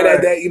like that.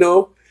 At that, you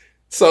know.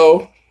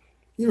 So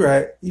you're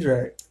right.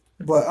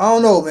 But I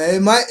don't know,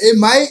 man.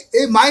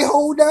 It might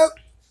hold up.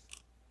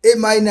 It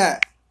might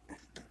not.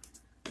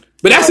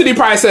 But that's what he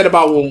probably said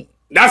about when.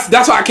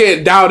 That's why I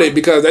can't doubt it,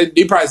 because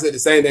they probably said the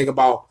same thing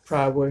about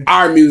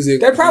our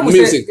music. They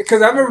probably said,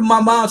 because I remember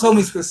my mom told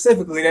me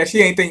specifically that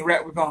she ain't think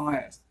rap was gonna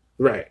last.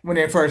 Right. When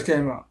it first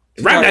came out.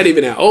 Rap not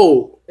even that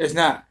old. It's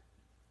not.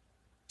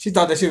 She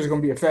thought that shit was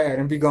gonna be a fad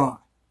and be gone.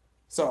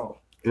 So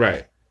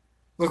right.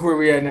 Look where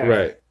we at now.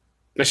 Right.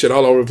 That shit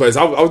all over the place.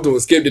 I was doing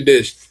skip the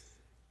dish.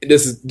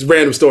 This is a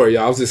random story,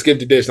 y'all. I was just skip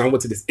the dish and I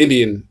went to this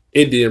Indian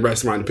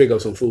restaurant to pick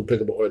up some food,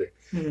 pick up an order.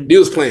 He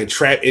was playing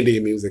trap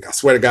Indian music. I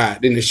swear to God.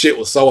 Then the shit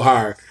was so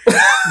hard.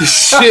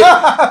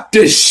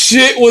 The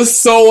shit was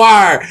so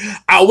hard.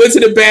 I went to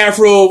the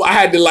bathroom. I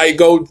had to like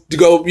go,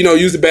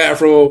 use the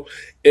bathroom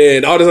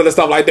and all this other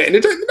stuff like that. And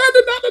it just,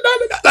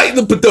 like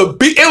the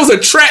beat, it was a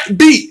trap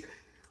beat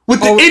with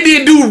the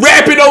Indian dude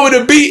rapping over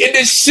the beat, and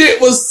this shit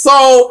was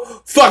so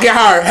fucking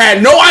hard.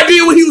 Had no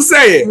idea what he was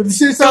saying. But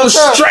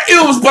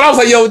I was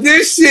like, yo,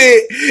 this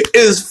shit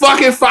is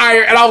fucking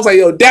fire. And I was like,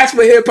 yo, that's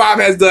what hip hop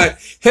has done.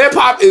 Hip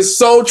hop is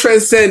so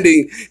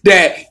transcending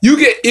that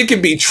it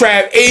can be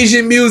trap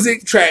Asian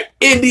music, trap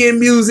Indian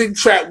music,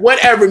 trap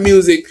whatever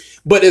music,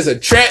 but it's a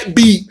trap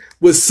beat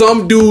with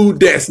some dude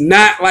that's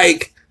not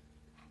like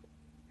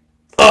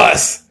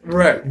us,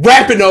 right,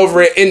 rapping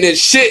over it, and the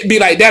shit be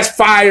like, that's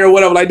fire or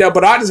whatever like that.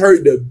 But I just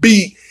heard the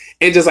beat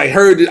and just like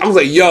heard it. I was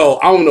like, yo,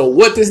 I don't know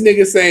what this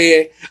nigga's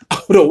saying. I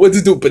don't know what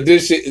to do, but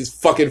this shit is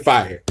fucking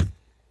fire.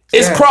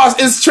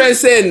 It's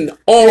transcending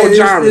all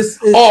genres,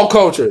 all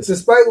cultures.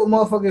 Despite what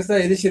motherfuckers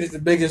say, this shit is the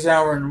biggest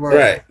genre in the world.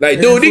 Right.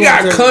 Like, dude, they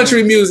got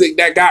country music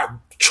that got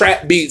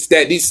trap beats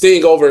that they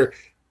sing over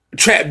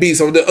trap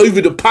beats, or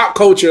even the pop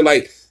culture.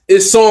 Like,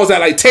 it's songs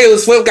that, like, Taylor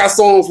Swift got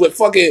songs with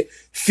fucking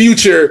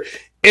Future,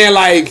 and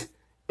like,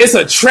 it's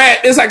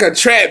like a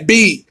trap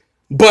beat,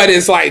 but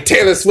it's like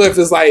Taylor Swift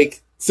is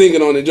like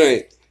singing on the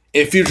joint.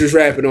 And Future's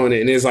rapping on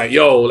it, and it's like,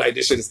 yo, like,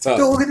 this shit is tough.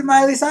 Dude, look at the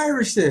Miley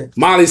Cyrus shit.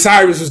 Miley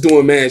Cyrus was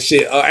doing mad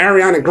shit.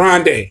 Ariana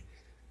Grande.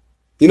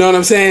 You know what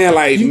I'm saying?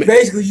 Like,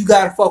 basically, you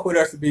gotta fuck with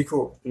us to be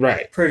cool.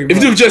 Right. Pretty much.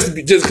 If you just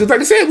because,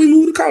 like I said, we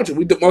moved the culture.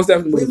 We most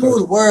definitely moved the culture.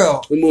 The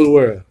world. We moved the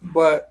world.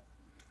 But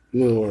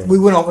we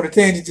went off on a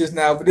tangent just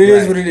now, but it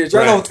is what it is.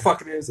 Y'all know what the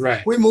fuck it is.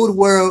 Right. We moved the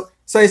world.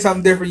 Say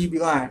something different, you be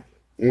lying.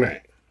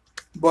 Right.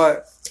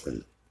 But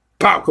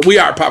we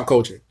are pop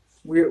culture.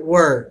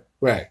 Word.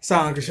 Right.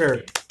 Sound like a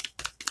shirt.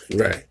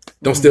 Right.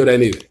 Don't steal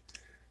that either.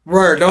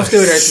 Word. Don't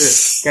steal that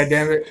shit. God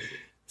damn it.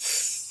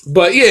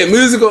 But yeah,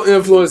 musical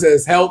influence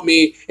has helped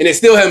me, and it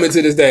still helps me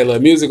to this day.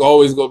 Like, music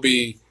always gonna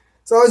be.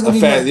 It's always gonna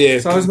be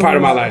it's part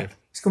of my life.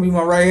 It's gonna be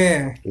my right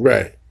hand.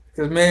 Right.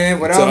 Because man,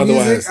 without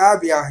music,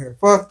 I'd be out here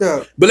fucked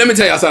up. But let me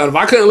tell y'all something. If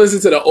I couldn't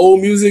listen to the old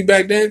music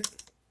back then,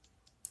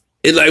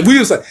 it like we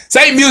was like,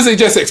 say music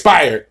just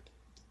expired.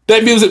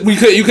 That music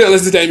you couldn't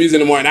listen to that music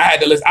anymore, and I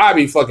had to listen. I'd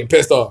be fucking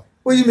pissed off.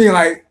 What do you mean,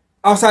 like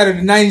outside of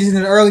the 90s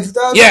and the early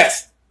 2000s?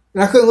 Yes.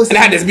 And I couldn't listen.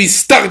 And I had to be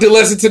stuck to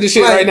listen to this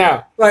shit right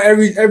now. Like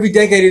every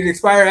decade it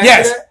expired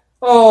after that?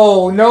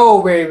 Oh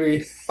no,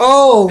 baby.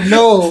 Oh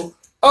no.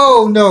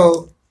 Oh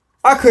no.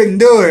 I couldn't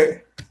do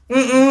it.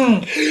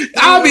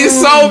 I'll be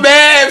so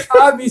mad.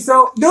 I'll be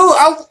so dude,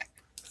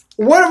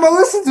 what am I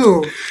listening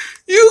to?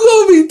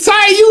 You gonna be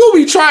tight. You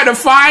gonna be trying to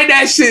find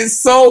that shit.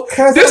 So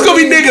there's gonna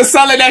be niggas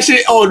selling that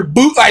shit on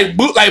boot like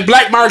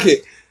black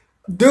market.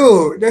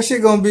 Dude, that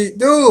shit gonna be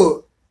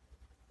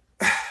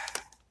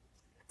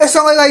It's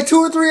only like 2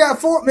 or 3 or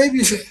 4. Maybe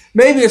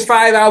it's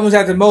 5 albums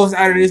at the most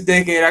out of this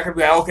decade. I could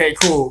be like, okay,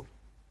 cool.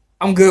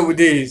 I'm good with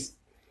these.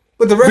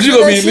 But the rest you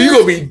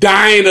gonna be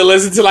dying to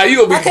listen to, like, you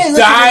gonna be I can't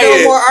dying. Listen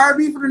to no more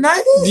R&B for the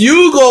 90s.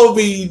 You gonna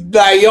be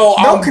like, yo,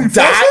 I'm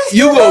dying.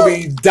 You gonna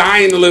be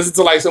dying to listen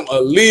to like some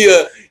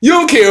Aaliyah. You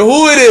don't care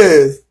who it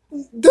is,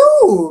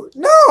 dude.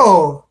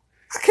 No,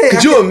 I can't.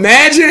 Could you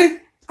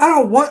imagine? I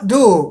don't want,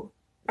 dude.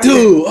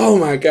 Oh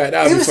my god,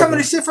 even some of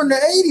the shit from the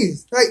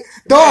 80s, like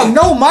dog.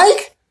 No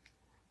Mike.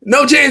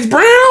 No James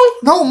Brown.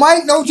 No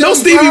Mike. No James No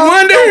Stevie Brown,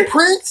 Wonder. No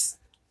Prince.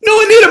 No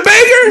Anita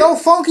Baker. No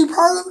Funky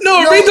Parliament.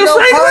 No Aretha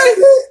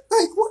Franklin.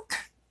 Like what?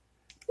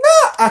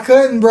 No, I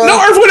couldn't, bro. No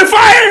Earth, Wind and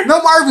Fire.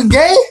 No Marvin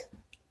Gaye.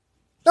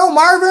 No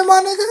Marvin,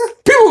 my nigga.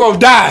 People gonna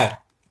die.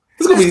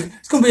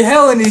 It's gonna be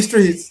hell in these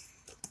streets.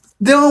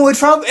 Dealing with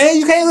Trump, and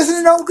you can't listen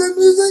to no good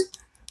music.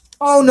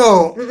 Oh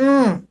no.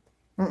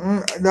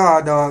 Nah,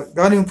 dog.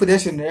 Don't even put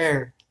that shit in the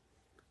air.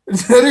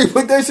 Don't even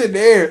put that shit in the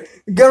air.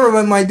 The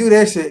government might do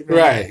that shit, man.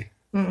 Right.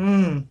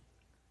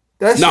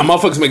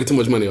 Motherfuckers making too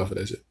much money off of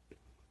that shit.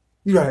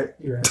 You're right.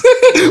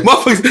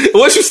 Motherfuckers,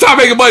 once you stop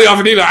making money off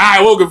of it, like, I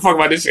won't give a fuck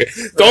about this shit.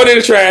 Throw it in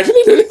the trash.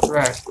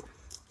 Right.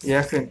 Yeah,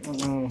 I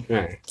couldn't.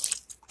 Right.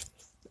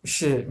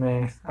 Shit,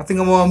 man. I think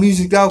I'm on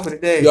music out for the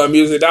day. You got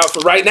music out for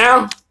right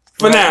now?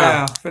 For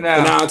now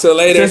until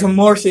later. Till some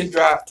more shit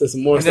drop. Till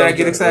some more and stuff. Then I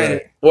get excited.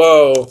 Right.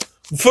 Whoa.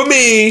 For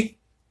me,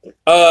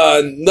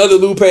 another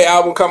Lupe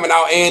album coming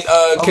out, and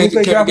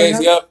Kevin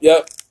Gates.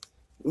 Yep.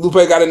 Lupe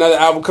got another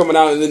album coming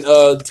out, and then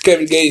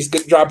Kevin Gates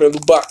dropping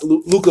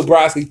Luca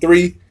Brasi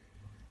 3.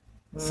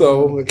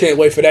 So I can't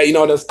wait for that. You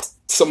know, that's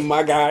some of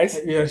my guys.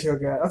 Yeah, sure,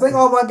 guys. I think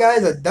all my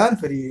guys are done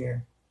for the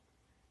year,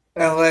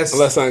 unless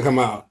something come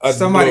out.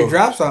 Somebody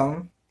drops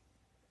something.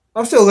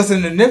 I'm still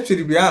listening to Nipsey,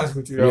 to be honest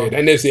with you, though. Yeah,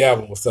 that Nipsey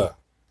album was up.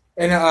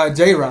 And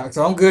J-Rock,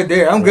 so I'm good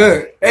there. I'm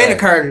good. And the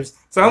Carters,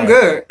 so I'm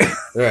good.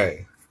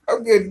 Right.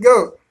 I'm good to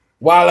go.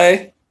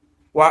 Wale.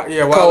 Wale.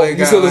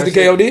 You still listen to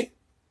KOD?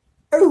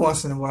 Every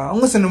once in a while.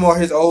 I'm listening to more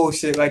of his old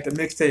shit, like the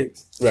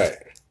mixtapes. Right.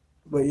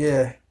 But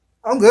yeah,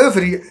 I'm good for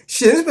the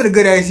shit. It's been a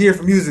good ass year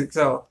for music,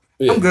 so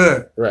I'm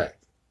good. Right.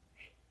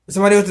 If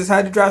somebody else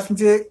decide to drop some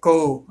shit,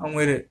 cool. I'm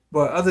with it.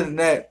 But other than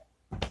that,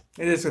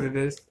 it is what it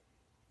is.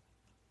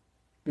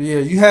 But yeah,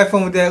 you have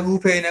fun with that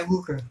Lupe and that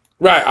Luca.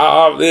 Right.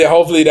 Yeah,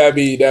 hopefully that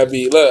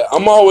be. Look,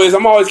 I'm always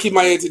keep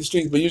my ear to the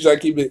streets, but usually I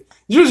keep it.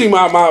 Usually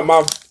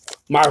my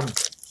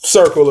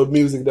circle of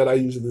music that I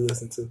usually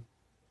listen to.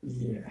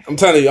 Yeah. I'm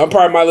telling you, I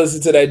probably might listen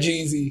to that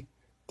Jeezy,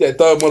 that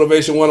Thug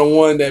Motivation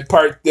 101,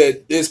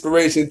 that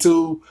Inspiration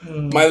 2.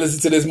 Might listen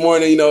to this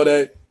morning,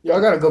 that.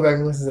 Y'all gotta go back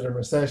and listen to the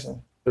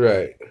Recession.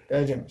 Right.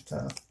 That jam was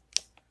time.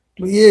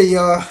 But yeah,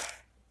 y'all.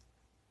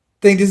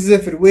 Think this is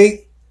it for the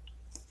week.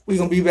 We're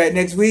gonna be back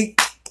next week.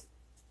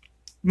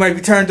 Might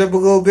be turned up a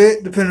little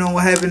bit, depending on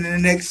what happened in the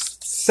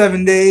next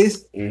 7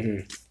 days.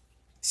 Mm-hmm.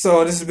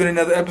 So this has been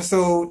another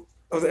episode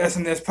of the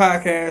SNS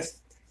Podcast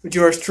with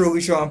yours truly,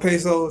 Sean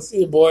Pesos.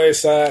 Your boy,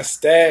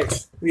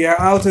 Stacks. We are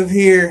out of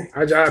here.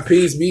 I drive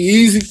peace. Be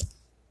easy.